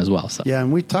person as well. So yeah,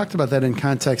 and we talked about that in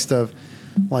context of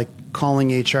like calling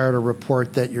HR to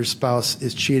report that your spouse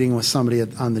is cheating with somebody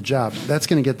on the job. That's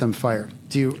going to get them fired.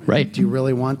 Do you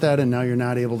really want that? And now you're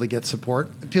not able to get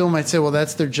support? People might say, well,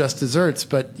 that's their just desserts,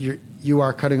 but you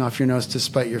are cutting off your nose to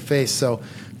spite your face. So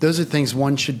those are things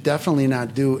one should definitely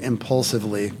not do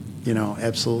impulsively,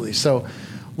 absolutely. So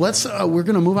we're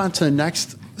going to move on to the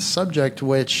next subject,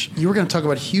 which you were going to talk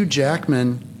about Hugh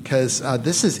Jackman, because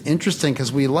this is interesting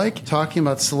because we like talking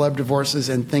about celeb divorces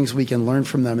and things we can learn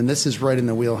from them, and this is right in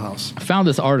the wheelhouse. I found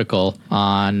this article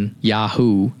on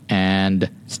Yahoo, and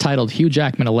it's titled, Hugh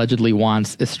Jackman allegedly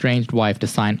wants estranged wife to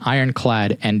sign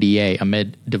ironclad NDA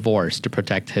amid divorce to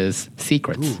protect his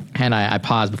secrets. Ooh. And I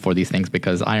paused before these things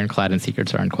because ironclad and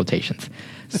secrets are in quotations.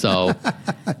 So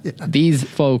these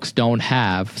folks don't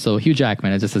have. So Hugh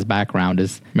Jackman, just his background,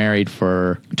 is married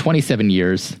for 27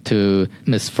 years to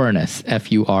Miss Furness,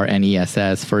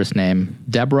 Furness, first name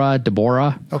Deborah,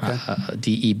 Deborra,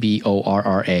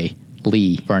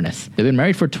 Lee Furness. They've been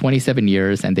married for 27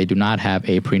 years and they do not have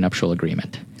a prenuptial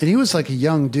agreement. And he was like a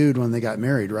young dude when they got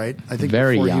married, right? I think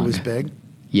very before young. He was big.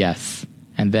 Yes.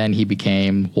 And then he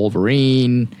became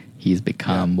Wolverine. He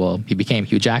became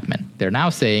Hugh Jackman. They're now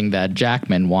saying that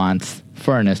Jackman wants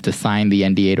Furness to sign the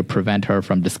NDA to prevent her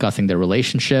from discussing their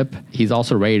relationship. He's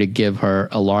also ready to give her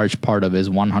a large part of his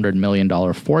 $100 million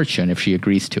fortune if she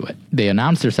agrees to it. They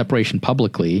announced their separation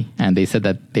publicly, and they said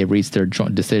that they reached their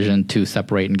joint decision to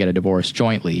separate and get a divorce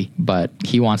jointly, but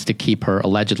he wants to keep her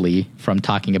allegedly from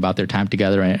talking about their time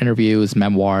together in interviews,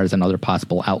 memoirs, and other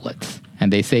possible outlets.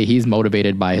 And they say he's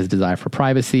motivated by his desire for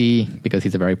privacy because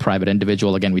he's a very private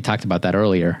individual. Again, we talked about that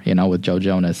earlier, with Joe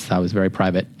Jonas, how he's very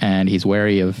private. And he's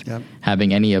wary of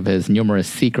having any of his numerous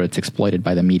secrets exploited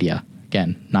by the media.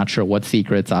 Again, not sure what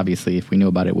secrets. Obviously, if we knew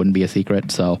about it, it wouldn't be a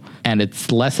secret. And it's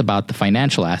less about the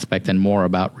financial aspect and more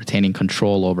about retaining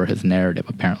control over his narrative,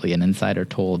 apparently. An insider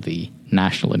told the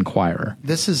National Enquirer.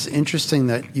 This is interesting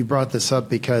that you brought this up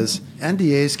because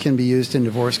NDAs can be used in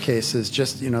divorce cases.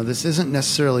 This isn't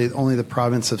necessarily only the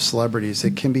province of celebrities.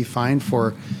 It can be fine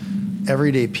for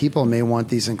everyday people may want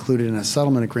these included in a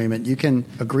settlement agreement. You can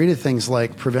agree to things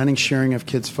like preventing sharing of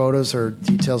kids' photos or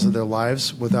details of their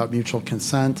lives without mutual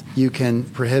consent. You can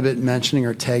prohibit mentioning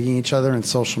or tagging each other in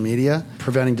social media,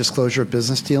 preventing disclosure of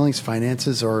business dealings,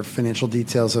 finances, or financial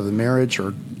details of the marriage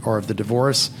or of the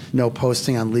divorce, no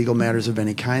posting on legal matters of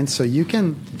any kind. So you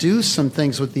can do some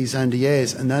things with these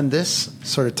NDAs. And then this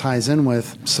sort of ties in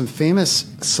with some famous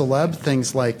celeb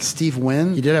things like Steve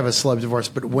Wynn. He did have a celeb divorce,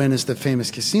 but Wynn is the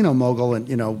famous casino mogul and,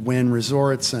 Wynn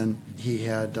Resorts, and he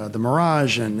had the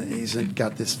Mirage, and he's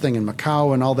got this thing in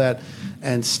Macau and all that.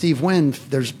 And Steve Wynn,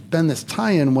 there's been this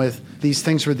tie-in with these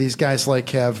things where these guys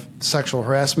have sexual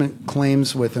harassment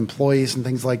claims with employees and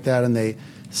things like that, and they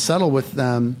settle with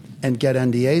them and get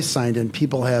NDAs signed, and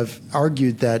people have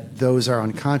argued that those are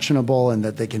unconscionable and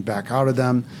that they can back out of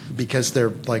them because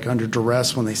they're under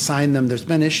duress when they sign them. There's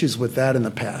been issues with that in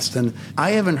the past, and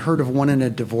I haven't heard of one in a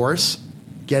divorce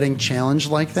getting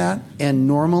challenged like that. And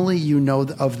normally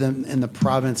of them in the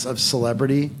province of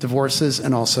celebrity divorces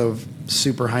and also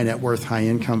super high net worth, high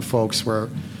income folks where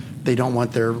they don't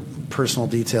want their personal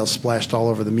details splashed all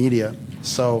over the media.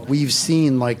 So we've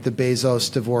seen the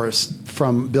Bezos divorce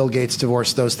from Bill Gates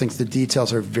divorce, those things, the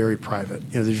details are very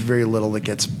private. There's very little that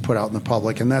gets put out in the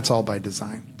public, and that's all by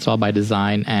design. It's all by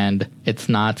design, and it's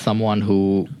not someone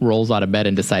who rolls out of bed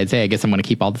and decides, hey, I guess I'm going to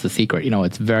keep all this a secret.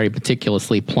 It's very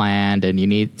meticulously planned, and you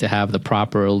need to have the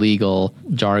proper legal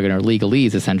jargon or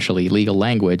legalese, essentially, legal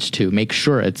language to make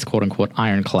sure it's quote-unquote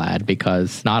ironclad,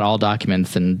 because not all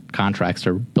documents and contracts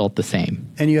are built the same.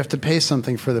 And you have to pay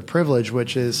something for the privilege,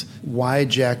 which is why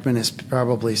Jackman is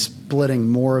probably splitting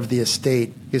more of the estate,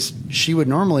 because she would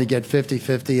normally get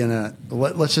 50-50 in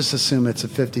let's just assume it's a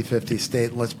 50-50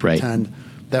 estate. Let's pretend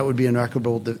that would be an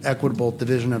equitable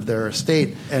division of their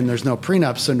estate, and there's no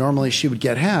prenup, so normally she would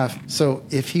get half. So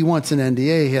if he wants an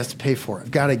NDA, he has to pay for it.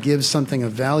 You've got to give something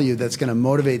of value that's going to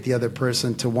motivate the other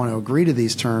person to want to agree to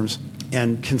these terms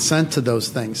and consent to those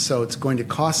things. So it's going to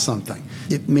cost something.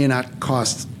 It may not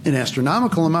cost an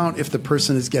astronomical amount if the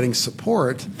person is getting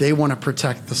support. They want to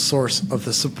protect the source of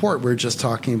the support. We're just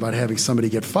talking about having somebody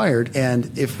get fired.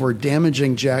 And if we're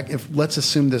damaging let's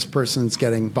assume this person's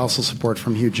getting spousal support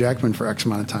from Hugh Jackman for X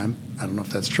amount of time. I don't know if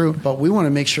that's true, but we want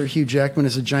to make sure Hugh Jackman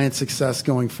is a giant success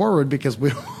going forward, because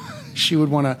she would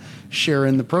want to share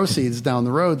in the proceeds down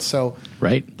the road. So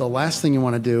the last thing you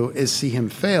want to do is see him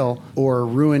fail or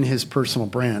ruin his personal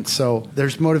brand. So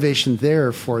there's motivation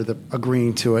there for the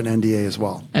agreeing to an NDA as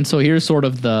well. And so here's sort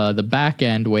of the back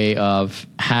end way of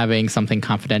having something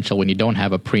confidential when you don't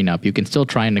have a prenup. You can still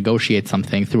try and negotiate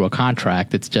something through a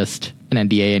contract. It's just an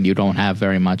NDA, and you don't have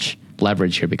very much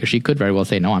leverage here, because she could very well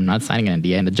say, no, I'm not signing an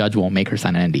NDA, and the judge won't make her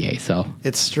sign an NDA. So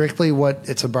it's strictly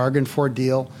it's a bargain for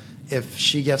deal. If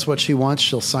she gets what she wants,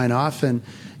 she'll sign off. And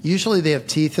usually they have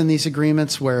teeth in these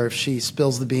agreements where if she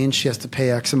spills the beans, she has to pay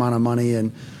X amount of money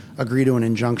and agree to an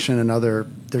injunction, and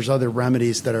there's other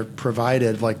remedies that are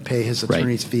provided, like pay his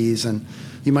attorney's fees. And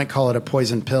you might call it a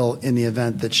poison pill in the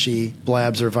event that she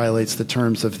blabs or violates the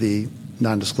terms of the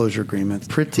non-disclosure agreement.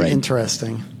 Pretty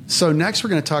interesting. So next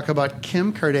we're going to talk about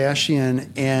Kim Kardashian,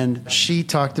 and she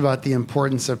talked about the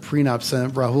importance of prenups,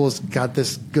 and Rahul's got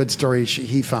this good story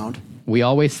he found. We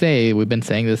always say, we've been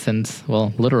saying this since,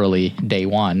 literally day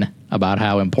one, about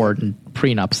how important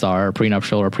prenups are,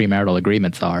 prenuptial or premarital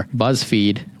agreements are.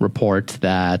 BuzzFeed reports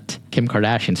that Kim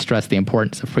Kardashian stressed the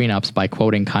importance of prenups by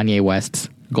quoting Kanye West's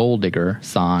Gold Digger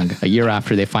song a year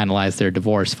after they finalized their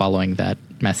divorce following that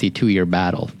messy 2-year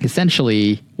battle.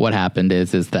 Essentially, what happened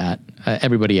is that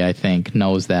everybody, I think,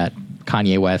 knows that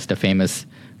Kanye West, a famous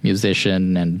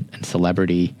musician and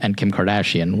celebrity, and Kim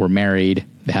Kardashian were married.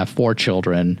 They have 4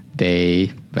 children.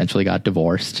 They eventually got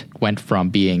divorced. Went from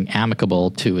being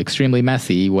amicable to extremely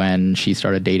messy when she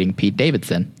started dating Pete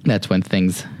Davidson. That's when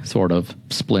things sort of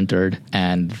splintered.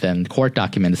 And then court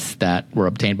documents that were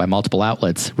obtained by multiple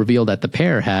outlets revealed that the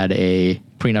pair had a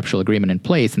prenuptial agreement in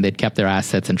place, and they'd kept their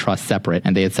assets and trusts separate,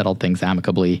 and they had settled things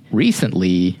amicably.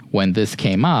 Recently, when this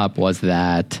came up, was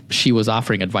that she was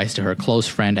offering advice to her close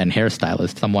friend and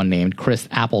hairstylist, someone named Chris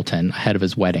Appleton, ahead of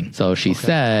his wedding. So she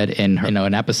said in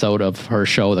an episode of her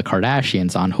show, The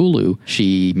Kardashians, on Hulu,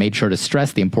 she made sure to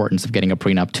stress the importance of getting a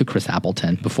prenup to Chris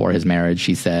Appleton before his marriage.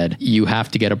 She said, you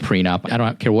have to get a prenup. I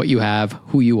don't care what you have,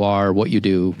 who you are, what you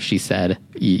do. She said,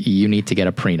 you need to get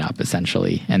a prenup,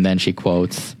 essentially. And then she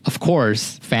quotes, of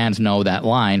course, fans know that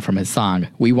line from his song,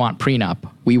 "We want prenup,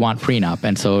 we want prenup."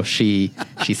 And so she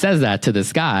says that to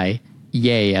this guy,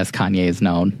 Ye, as Kanye is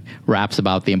known, raps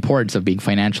about the importance of being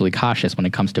financially cautious when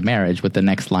it comes to marriage, with the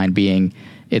next line being,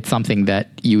 it's something that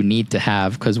you need to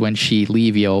have because when she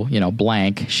leave you,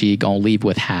 blank, she gonna leave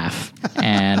with half.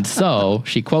 And so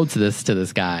she quotes this to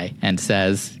this guy and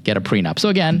says, get a prenup. So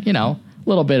again, a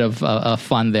little bit of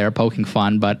fun there, poking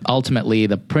fun, but ultimately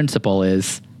the principle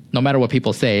is, no matter what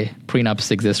people say,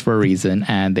 prenups exist for a reason,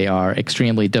 and they are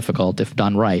extremely difficult, if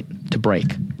done right, to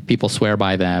break. People swear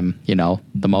by them.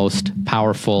 The most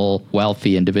powerful,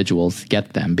 wealthy individuals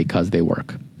get them because they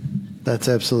work. That's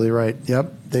absolutely right.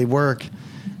 Yep, they work.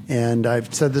 And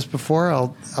I've said this before,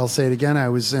 I'll say it again. I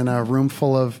was in a room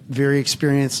full of very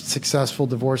experienced, successful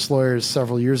divorce lawyers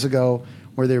several years ago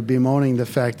where they were bemoaning the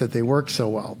fact that they work so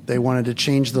well. They wanted to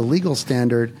change the legal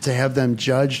standard to have them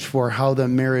judged for how the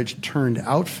marriage turned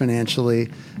out financially,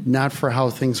 not for how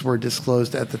things were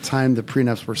disclosed at the time the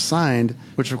prenups were signed,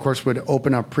 which of course would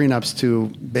open up prenups to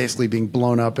basically being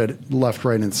blown up at left,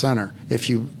 right, and center. If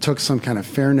you took some kind of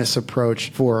fairness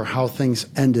approach for how things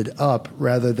ended up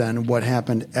rather than what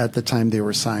happened at the time they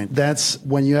were signed. That's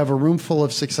when you have a room full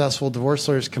of successful divorce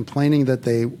lawyers complaining that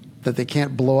they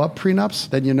can't blow up prenups,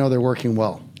 then they're working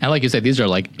well. And like you said, these are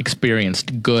like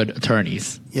experienced, good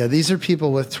attorneys. Yeah, these are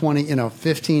people with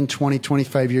 15, 20,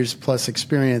 25 years plus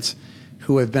experience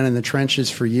who have been in the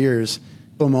trenches for years,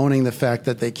 bemoaning the fact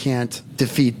that they can't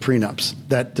defeat prenups,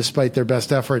 that despite their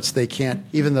best efforts, they can't,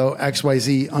 even though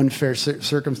XYZ unfair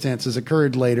circumstances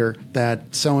occurred later,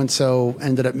 that so-and-so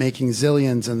ended up making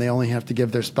zillions and they only have to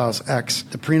give their spouse X.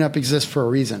 The prenup exists for a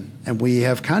reason, and we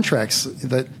have contracts.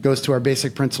 That goes to our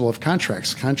basic principle of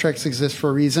contracts. Contracts exist for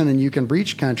a reason, and you can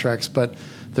breach contracts, but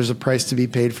there's a price to be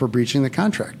paid for breaching the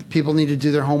contract. People need to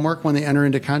do their homework when they enter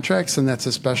into contracts, and that's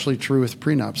especially true with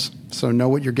prenups. So know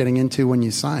what you're getting into when you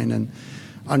sign, and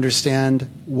understand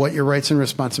what your rights and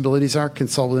responsibilities are.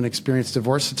 Consult with an experienced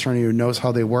divorce attorney who knows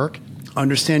how they work.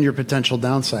 Understand your potential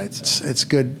downsides. It's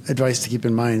good advice to keep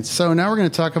in mind. So now we're going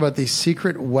to talk about the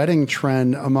secret wedding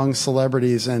trend among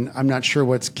celebrities, and I'm not sure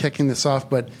what's kicking this off,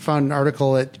 but found an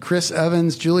article at Chris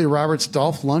Evans, Julia Roberts,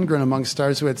 Dolph Lundgren among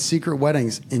stars who had secret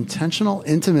weddings. Intentional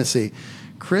intimacy.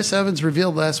 Chris Evans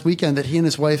revealed last weekend that he and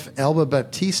his wife, Alba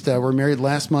Baptista, were married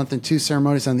last month in 2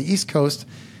 ceremonies on the East Coast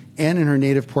and in her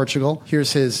native Portugal.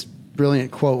 Here's his brilliant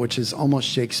quote, which is almost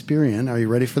Shakespearean. Are you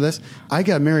ready for this? I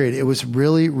got married. It was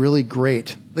really, really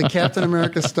great. The Captain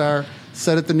America star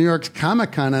said at the New York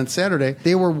Comic-Con on Saturday,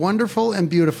 they were wonderful and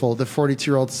beautiful, the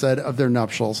 42-year-old said of their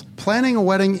nuptials. Planning a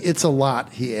wedding, it's a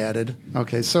lot, he added.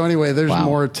 Okay, so anyway, there's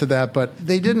more to that, but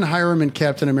they didn't hire him in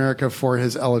Captain America for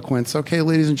his eloquence. Okay,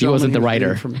 ladies and gentlemen. He wasn't the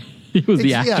writer. He was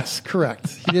the actor. Yes, correct.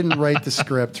 He didn't write the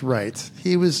script, right.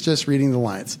 He was just reading the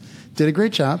lines. Did a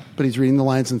great job, but he's reading the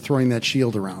lines and throwing that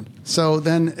shield around. So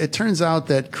then it turns out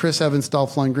that Chris Evans,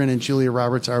 Dolph Lundgren, and Julia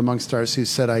Roberts are among stars who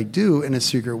said I do in a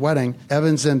secret wedding.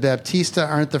 Evans and Baptista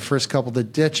aren't the first couple to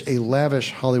ditch a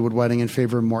lavish Hollywood wedding in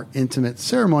favor of a more intimate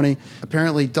ceremony.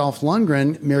 Apparently, Dolph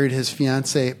Lundgren married his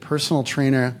fiancée, personal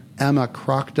trainer Emma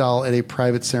Crockdahl, at a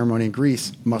private ceremony in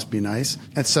Greece. Must be nice.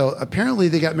 And so apparently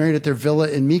they got married at their villa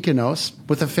in Mykonos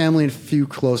with a family and a few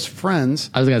close friends.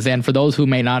 I was going to say, and for those who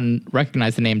may not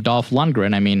recognize the name Dolph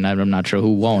Lundgren, I mean, I'm not sure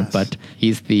who won't, yes, but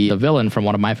he's the villain from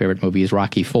one of my favorite movies,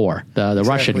 Rocky IV, the exactly.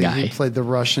 Russian guy. He played the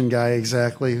Russian guy,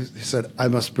 exactly. He said, I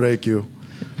must break you.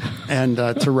 And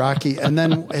to Rocky, and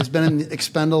then has been in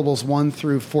Expendables 1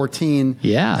 through 14.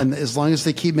 Yeah. And as long as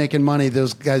they keep making money,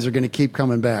 those guys are going to keep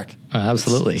coming back.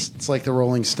 Absolutely. It's like the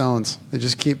Rolling Stones. They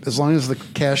just keep, as long as the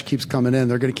cash keeps coming in,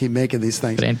 they're going to keep making these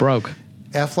things. It ain't broke.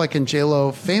 Affleck and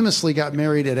J-Lo famously got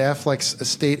married at Affleck's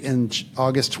estate in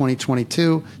August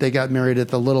 2022. They got married at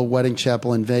the Little Wedding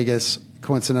Chapel in Vegas.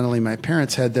 Coincidentally, my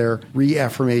parents had their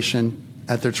reaffirmation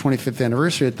at their 25th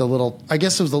anniversary at the little, I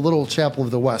guess it was the Little Chapel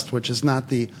of the West, which is not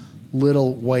the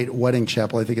Little White Wedding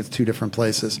Chapel. I think it's 2 different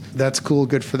places. That's cool,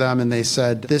 good for them. And they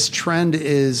said this trend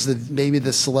is that maybe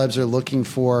the celebs are looking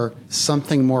for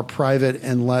something more private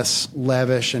and less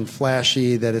lavish and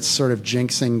flashy, that it's sort of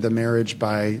jinxing the marriage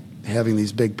by having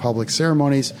these big public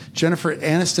ceremonies. Jennifer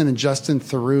Aniston and Justin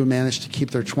Theroux managed to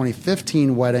keep their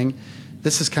 2015 wedding.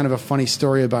 This is kind of a funny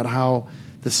story about how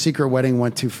the secret wedding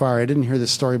went too far. I didn't hear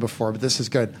this story before, but this is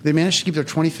good. They managed to keep their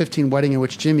 2015 wedding, in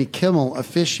which Jimmy Kimmel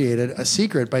officiated, a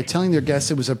secret by telling their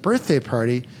guests it was a birthday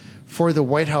party for the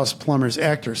White House Plumbers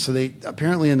actor. So they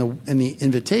apparently in the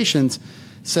invitations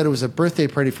said it was a birthday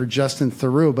party for Justin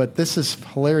Theroux, but this is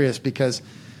hilarious because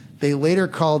they later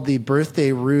called the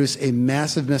birthday ruse a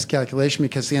massive miscalculation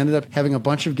because they ended up having a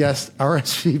bunch of guests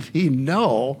RSVP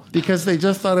no because they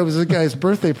just thought it was a guy's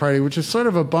birthday party, which is sort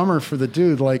of a bummer for the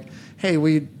dude. Like, hey,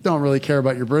 we don't really care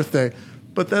about your birthday,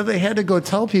 But then they had to go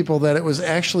tell people that it was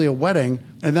actually a wedding.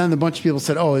 And then a bunch of people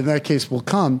said, oh, in that case, we'll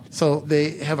come. So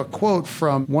they have a quote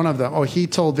from one of them. Oh, he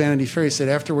told Vanity Fair, he said,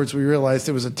 afterwards we realized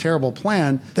it was a terrible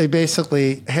plan. They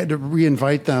basically had to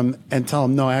re-invite them and tell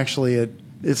them, no, actually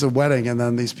it's a wedding. And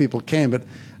then these people came. But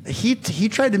he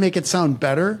tried to make it sound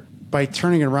better by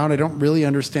turning it around. I don't really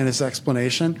understand his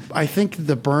explanation. I think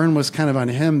the burn was kind of on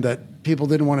him that people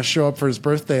didn't want to show up for his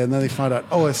birthday, and then they found out,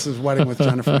 oh, it's his wedding with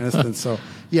Jennifer Aniston. So,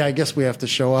 yeah, I guess we have to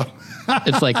show up.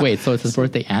 It's like, wait, so it's his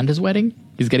birthday and his wedding?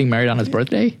 He's getting married on his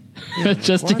birthday? Yeah,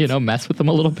 just to, mess with him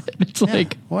a little bit. It's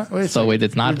like, what? Wait,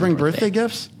 it's not. You bring birthday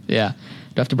gifts? Yeah. Do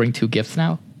I have to bring 2 gifts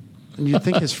now? And you'd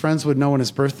think his friends would know when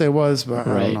his birthday was, but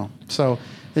I don't know. So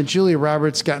then Julia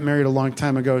Roberts got married a long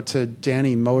time ago to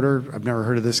Danny Moder. I've never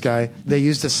heard of this guy. They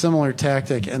used a similar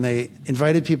tactic, and they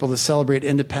invited people to celebrate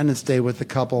Independence Day with the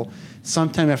couple.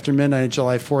 Sometime after midnight on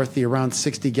July 4th, the around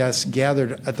 60 guests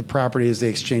gathered at the property as they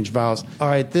exchanged vows. All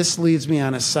right, this leads me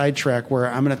on a sidetrack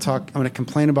where I'm going to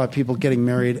complain about people getting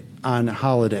married on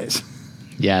holidays.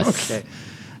 Yes. Okay.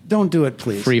 Don't do it,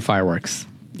 please. Free fireworks.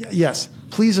 Yes,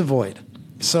 please avoid.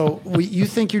 So you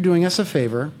think you're doing us a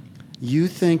favor. You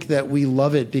think that we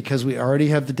love it because we already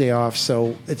have the day off,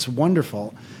 so it's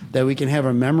wonderful that we can have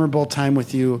a memorable time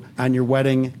with you on your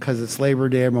wedding because it's Labor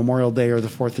Day or Memorial Day or the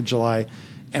 4th of July,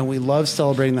 and we love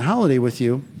celebrating the holiday with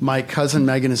you. My cousin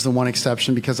Megan is the one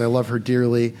exception because I love her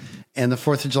dearly, and the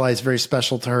 4th of July is very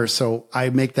special to her, so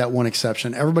I make that one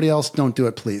exception. Everybody else, don't do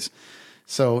it, please.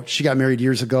 So she got married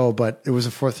years ago, but it was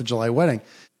a 4th of July wedding.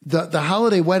 The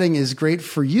holiday wedding is great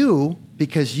for you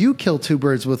because you kill 2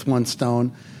 birds with 1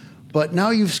 stone. But now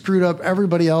you've screwed up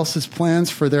everybody else's plans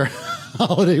for their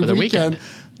holiday weekend.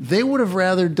 They would have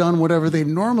rather done whatever they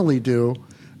normally do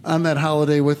on that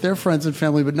holiday with their friends and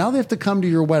family. But now they have to come to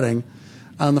your wedding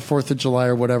on the 4th of July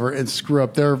or whatever and screw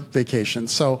up their vacation.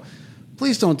 So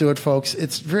please don't do it, folks.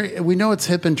 We know it's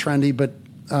hip and trendy, but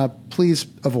please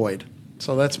avoid.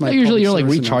 So that's my usually you're like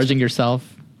recharging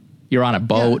yourself. You're on a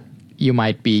boat. Yeah. You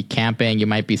might be camping. You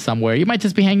might be somewhere. You might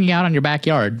just be hanging out on your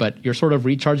backyard, but you're sort of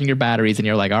recharging your batteries and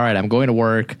you're like, all right, I'm going to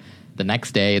work the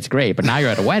next day. It's great. But now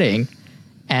you're at a wedding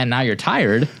and now you're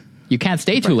tired. You can't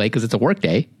stay too late because it's a work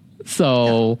day.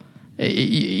 So,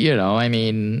 I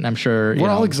mean, I'm sure we're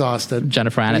all exhausted.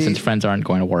 Jennifer Aniston's friends aren't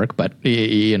going to work, but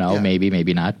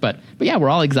maybe not. But yeah, we're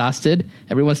all exhausted.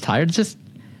 Everyone's tired. It's just,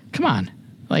 come on.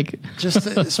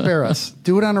 Just spare us.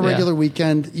 Do it on a regular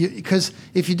weekend. Because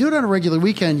if you do it on a regular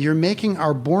weekend, you're making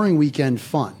our boring weekend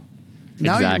fun.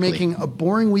 Now you're making a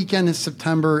boring weekend in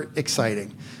September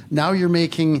exciting. Now you're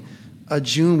making a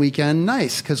June weekend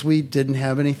nice because we didn't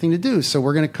have anything to do. So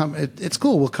we're going to come. It's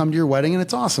cool. We'll come to your wedding and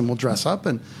it's awesome. We'll dress up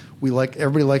and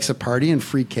everybody likes a party and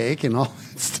free cake and all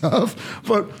that stuff.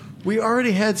 But we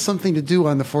already had something to do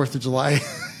on the 4th of July.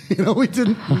 We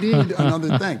didn't need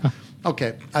another thing.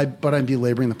 Okay, but I'm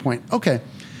belaboring the point. Okay,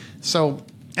 so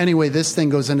anyway, this thing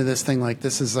goes into this thing like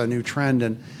this is a new trend,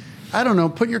 and I don't know.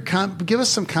 Give us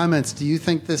some comments. Do you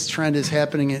think this trend is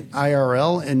happening in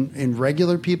IRL in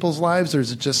regular people's lives, or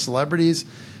is it just celebrities?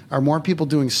 Are more people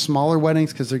doing smaller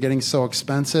weddings because they're getting so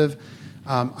expensive?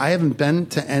 I haven't been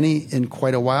to any in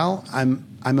quite a while. I'm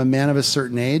a man of a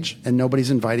certain age, and nobody's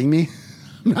inviting me.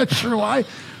 I'm not sure why.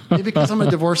 Maybe because I'm a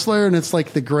divorce lawyer and it's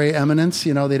like the gray eminence,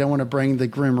 they don't want to bring the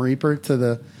Grim Reaper to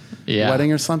the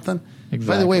wedding or something. Exactly.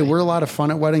 By the way, we're a lot of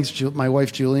fun at weddings. My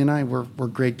wife, Julie, and I, we're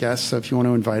great guests. So if you want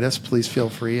to invite us, please feel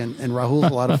free. And Rahul's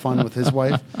a lot of fun with his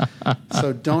wife.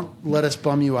 So don't let us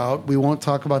bum you out. We won't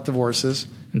talk about divorces.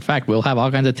 In fact, we'll have all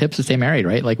kinds of tips to stay married,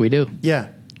 right? Like we do. Yeah.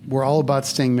 We're all about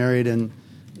staying married, and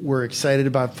we're excited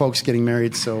about folks getting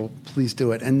married, so please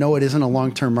do it. And no, it isn't a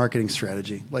long-term marketing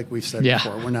strategy, like we've said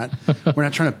before. We're not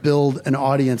trying to build an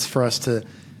audience for us to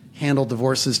handle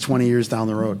divorces 20 years down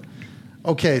the road.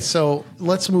 Okay, so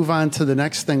let's move on to the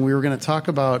next thing. We were going to talk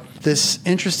about this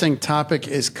interesting topic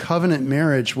is covenant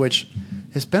marriage, which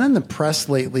has been in the press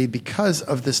lately because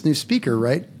of this new speaker,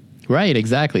 right? Right,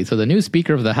 exactly. So the new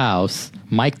Speaker of the House,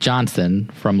 Mike Johnson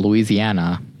from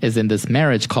Louisiana, is in this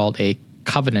marriage called a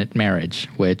covenant marriage,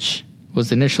 which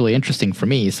was initially interesting for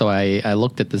me. So I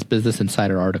looked at this Business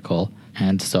Insider article,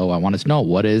 and so I wanted to know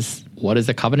what is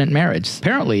a covenant marriage.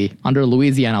 Apparently, under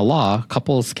Louisiana law,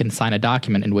 couples can sign a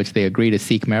document in which they agree to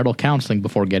seek marital counseling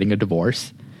before getting a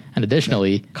divorce. And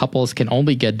additionally, couples can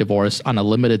only get divorced on a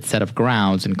limited set of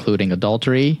grounds, including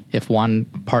adultery, if one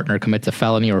partner commits a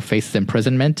felony or faces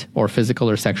imprisonment, or physical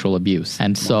or sexual abuse.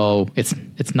 And so it's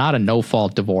not a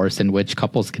no-fault divorce in which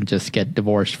couples can just get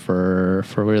divorced for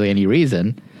really any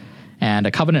reason. And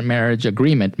a covenant marriage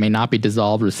agreement may not be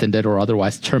dissolved, rescinded, or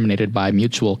otherwise terminated by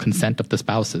mutual consent of the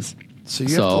spouses. So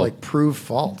you have to prove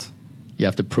fault. You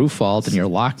have to prove fault, and you're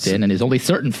locked in, and there's only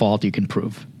certain fault you can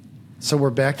prove. So we're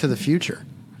back to the future.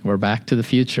 We're back to the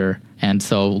future. And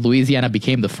so Louisiana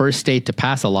became the first state to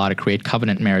pass a law to create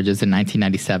covenant marriages in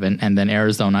 1997, and then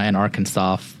Arizona and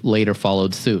Arkansas later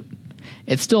followed suit.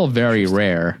 It's still very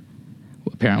rare,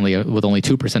 apparently, with only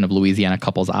 2% of Louisiana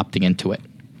couples opting into it.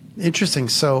 Interesting.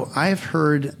 So I've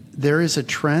heard there is a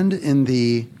trend in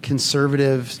the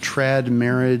conservative trad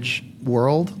marriage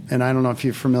world, and I don't know if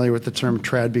you're familiar with the term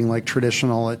trad being like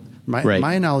traditional.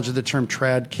 My knowledge of the term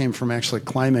trad came from actually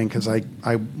climbing, because I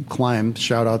climb.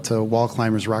 Shout out to wall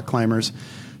climbers, rock climbers.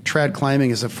 Trad climbing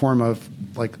is a form of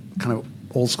like kind of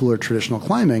old school or traditional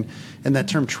climbing, and that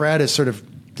term trad is sort of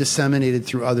disseminated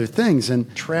through other things. And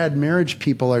trad marriage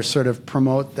people are sort of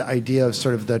promote the idea of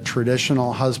sort of the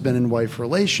traditional husband and wife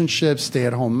relationship,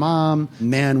 stay-at-home mom,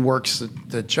 man works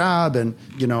the job, and,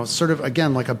 you know, sort of,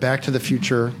 again, like a back to the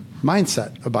future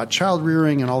mindset about child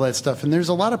rearing and all that stuff. And there's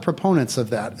a lot of proponents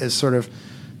of that as sort of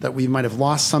that we might have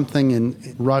lost something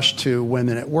in rush to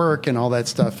women at work and all that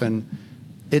stuff. And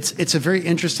it's a very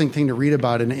interesting thing to read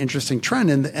about, and an interesting trend.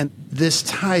 And this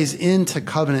ties into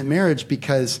covenant marriage,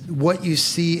 because what you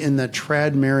see in the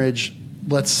trad marriage,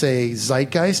 let's say,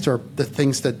 zeitgeist, or the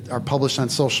things that are published on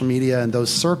social media and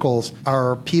those circles,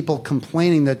 are people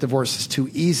complaining that divorce is too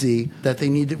easy, that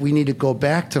we need to go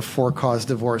back to for-cause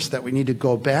divorce, that we need to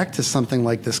go back to something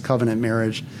like this covenant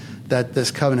marriage, that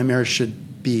this covenant marriage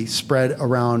should be spread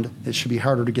around, it should be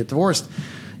harder to get divorced.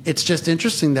 It's just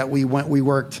interesting that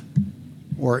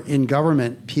in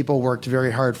government, people worked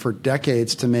very hard for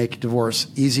decades to make divorce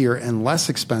easier and less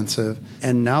expensive,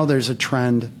 and now there's a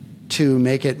trend to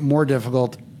make it more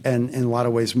difficult and, in a lot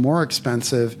of ways, more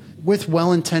expensive, with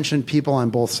well-intentioned people on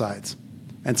both sides.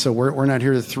 And so we're not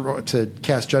here to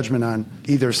cast judgment on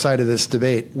either side of this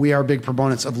debate. We are big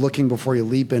proponents of looking before you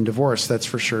leap in divorce, that's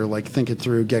for sure. Like, think it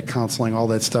through, get counseling, all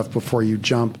that stuff before you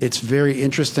jump. It's very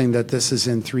interesting that this is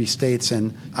in 3 states,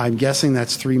 and I'm guessing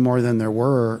that's 3 more than there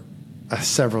were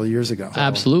several years ago.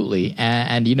 Absolutely.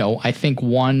 And you know, I think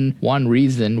one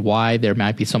reason why there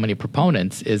might be so many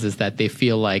proponents is that they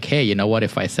feel like, hey, you know what,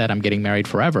 if I said I'm getting married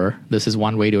forever, this is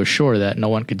one way to assure that no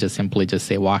one could just simply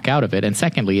say walk out of it. And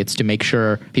secondly, it's to make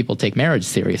sure people take marriage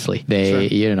seriously.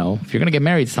 You know, if you're going to get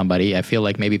married to somebody, I feel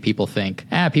like maybe people think,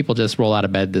 people just roll out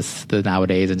of bed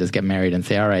nowadays and just get married and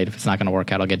say, all right, if it's not going to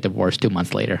work out, I'll get divorced 2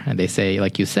 months later. And they say,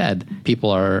 like you said,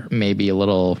 people are maybe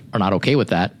are not okay with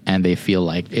that, and they feel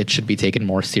like it should be taken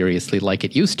more seriously like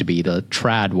it used to be, the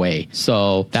trad way.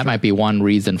 So that might be one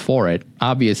reason for it.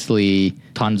 Obviously,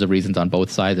 tons of reasons on both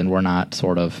sides, and we're not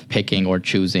sort of picking or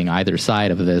choosing either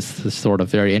side of this. It's sort of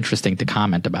very interesting to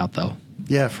comment about, though.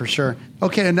 Yeah, for sure.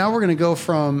 Okay, and now we're going to go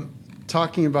from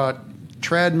talking about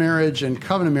trad marriage and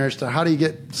covenant marriage to how do you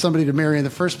get somebody to marry in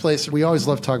the first place. We always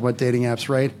love talking about dating apps,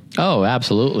 right? Oh,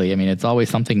 absolutely. I mean, it's always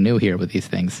something new here with these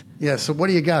things. Yeah, so what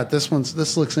do you got? This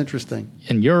looks interesting.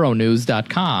 In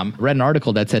Euronews.com, read an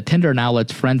article that said Tinder now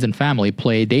lets friends and family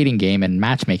play a dating game and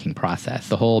matchmaking process.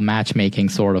 The whole matchmaking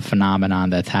sort of phenomenon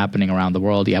that's happening around the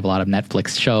world. You have a lot of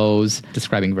Netflix shows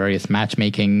describing various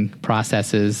matchmaking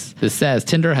processes. This says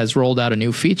Tinder has rolled out a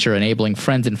new feature enabling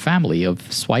friends and family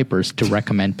of swipers to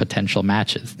recommend potential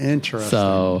matches. Interesting.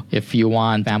 So if you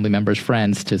want family members,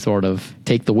 friends to sort of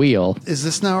take the wheel. Is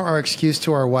this now our excuse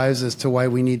to our wives as to why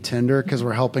we need Tinder? Because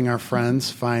we're helping our friends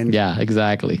find... Yeah,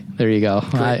 exactly. There you go.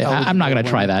 I'm not going to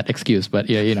try that excuse, but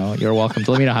you know, you're welcome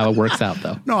to let me know how it works out,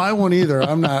 though. No, I won't either.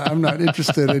 I'm not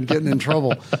interested in getting in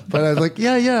trouble. But I was like,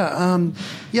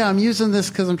 I'm using this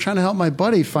because I'm trying to help my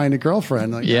buddy find a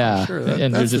girlfriend. Like, yeah, sure,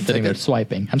 and you're just sitting there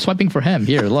swiping. I'm swiping for him.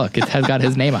 Here, look, it has got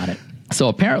his name on it. So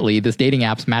apparently, this dating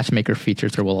app's matchmaker feature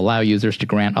will allow users to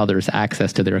grant others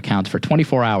access to their accounts for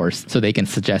 24 hours so they can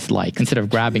suggest likes. Instead of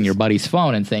grabbing your buddy's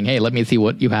phone and saying, hey, let me see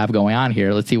what you have going on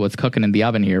here. Let's see what's cooking in the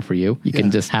oven here for you. You can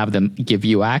just have them give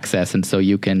you access. And so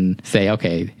you can say,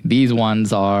 okay, these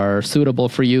ones are suitable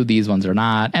for you. These ones are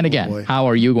not. And again, how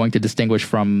are you going to distinguish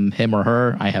from him or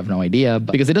her? I have no idea.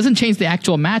 Because it doesn't change the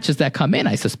actual matches that come in,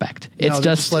 I suspect. It's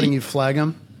just letting you flag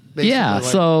them. Yeah,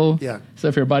 so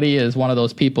if your buddy is one of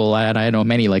those people, and I know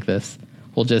many like this,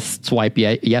 will just swipe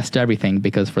yes to everything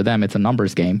because for them it's a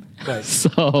numbers game. Right.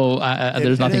 So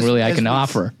there's nothing really I can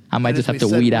offer. I might just have to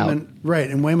weed out. Right,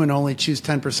 and women only choose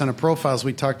 10% of profiles.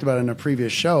 We talked about it in a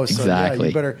previous show. So exactly.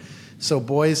 You better. So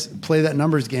boys, play that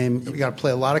numbers game. You got to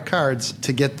play a lot of cards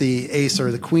to get the ace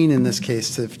or the queen in this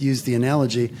case, to use the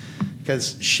analogy,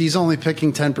 because she's only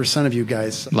picking 10% of you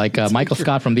guys. Like Michael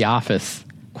Scott from The Office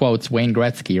quotes Wayne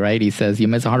Gretzky, right? He says, you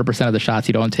miss 100% of the shots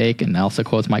you don't take, and also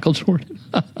quotes Michael Jordan.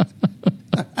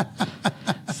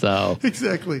 So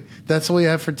exactly. That's what we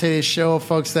have for today's show,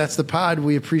 folks. That's the pod.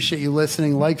 We appreciate you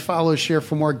listening. Like, follow, share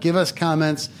for more. Give us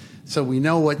comments so we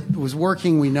know what was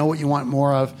working. We know what you want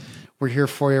more of. We're here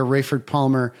for you. Rayford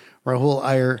Palmer, Rahul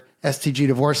Iyer, STG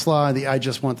Divorce Law, the I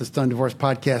Just Want This Done Divorce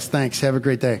podcast. Thanks. Have a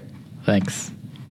great day. Thanks.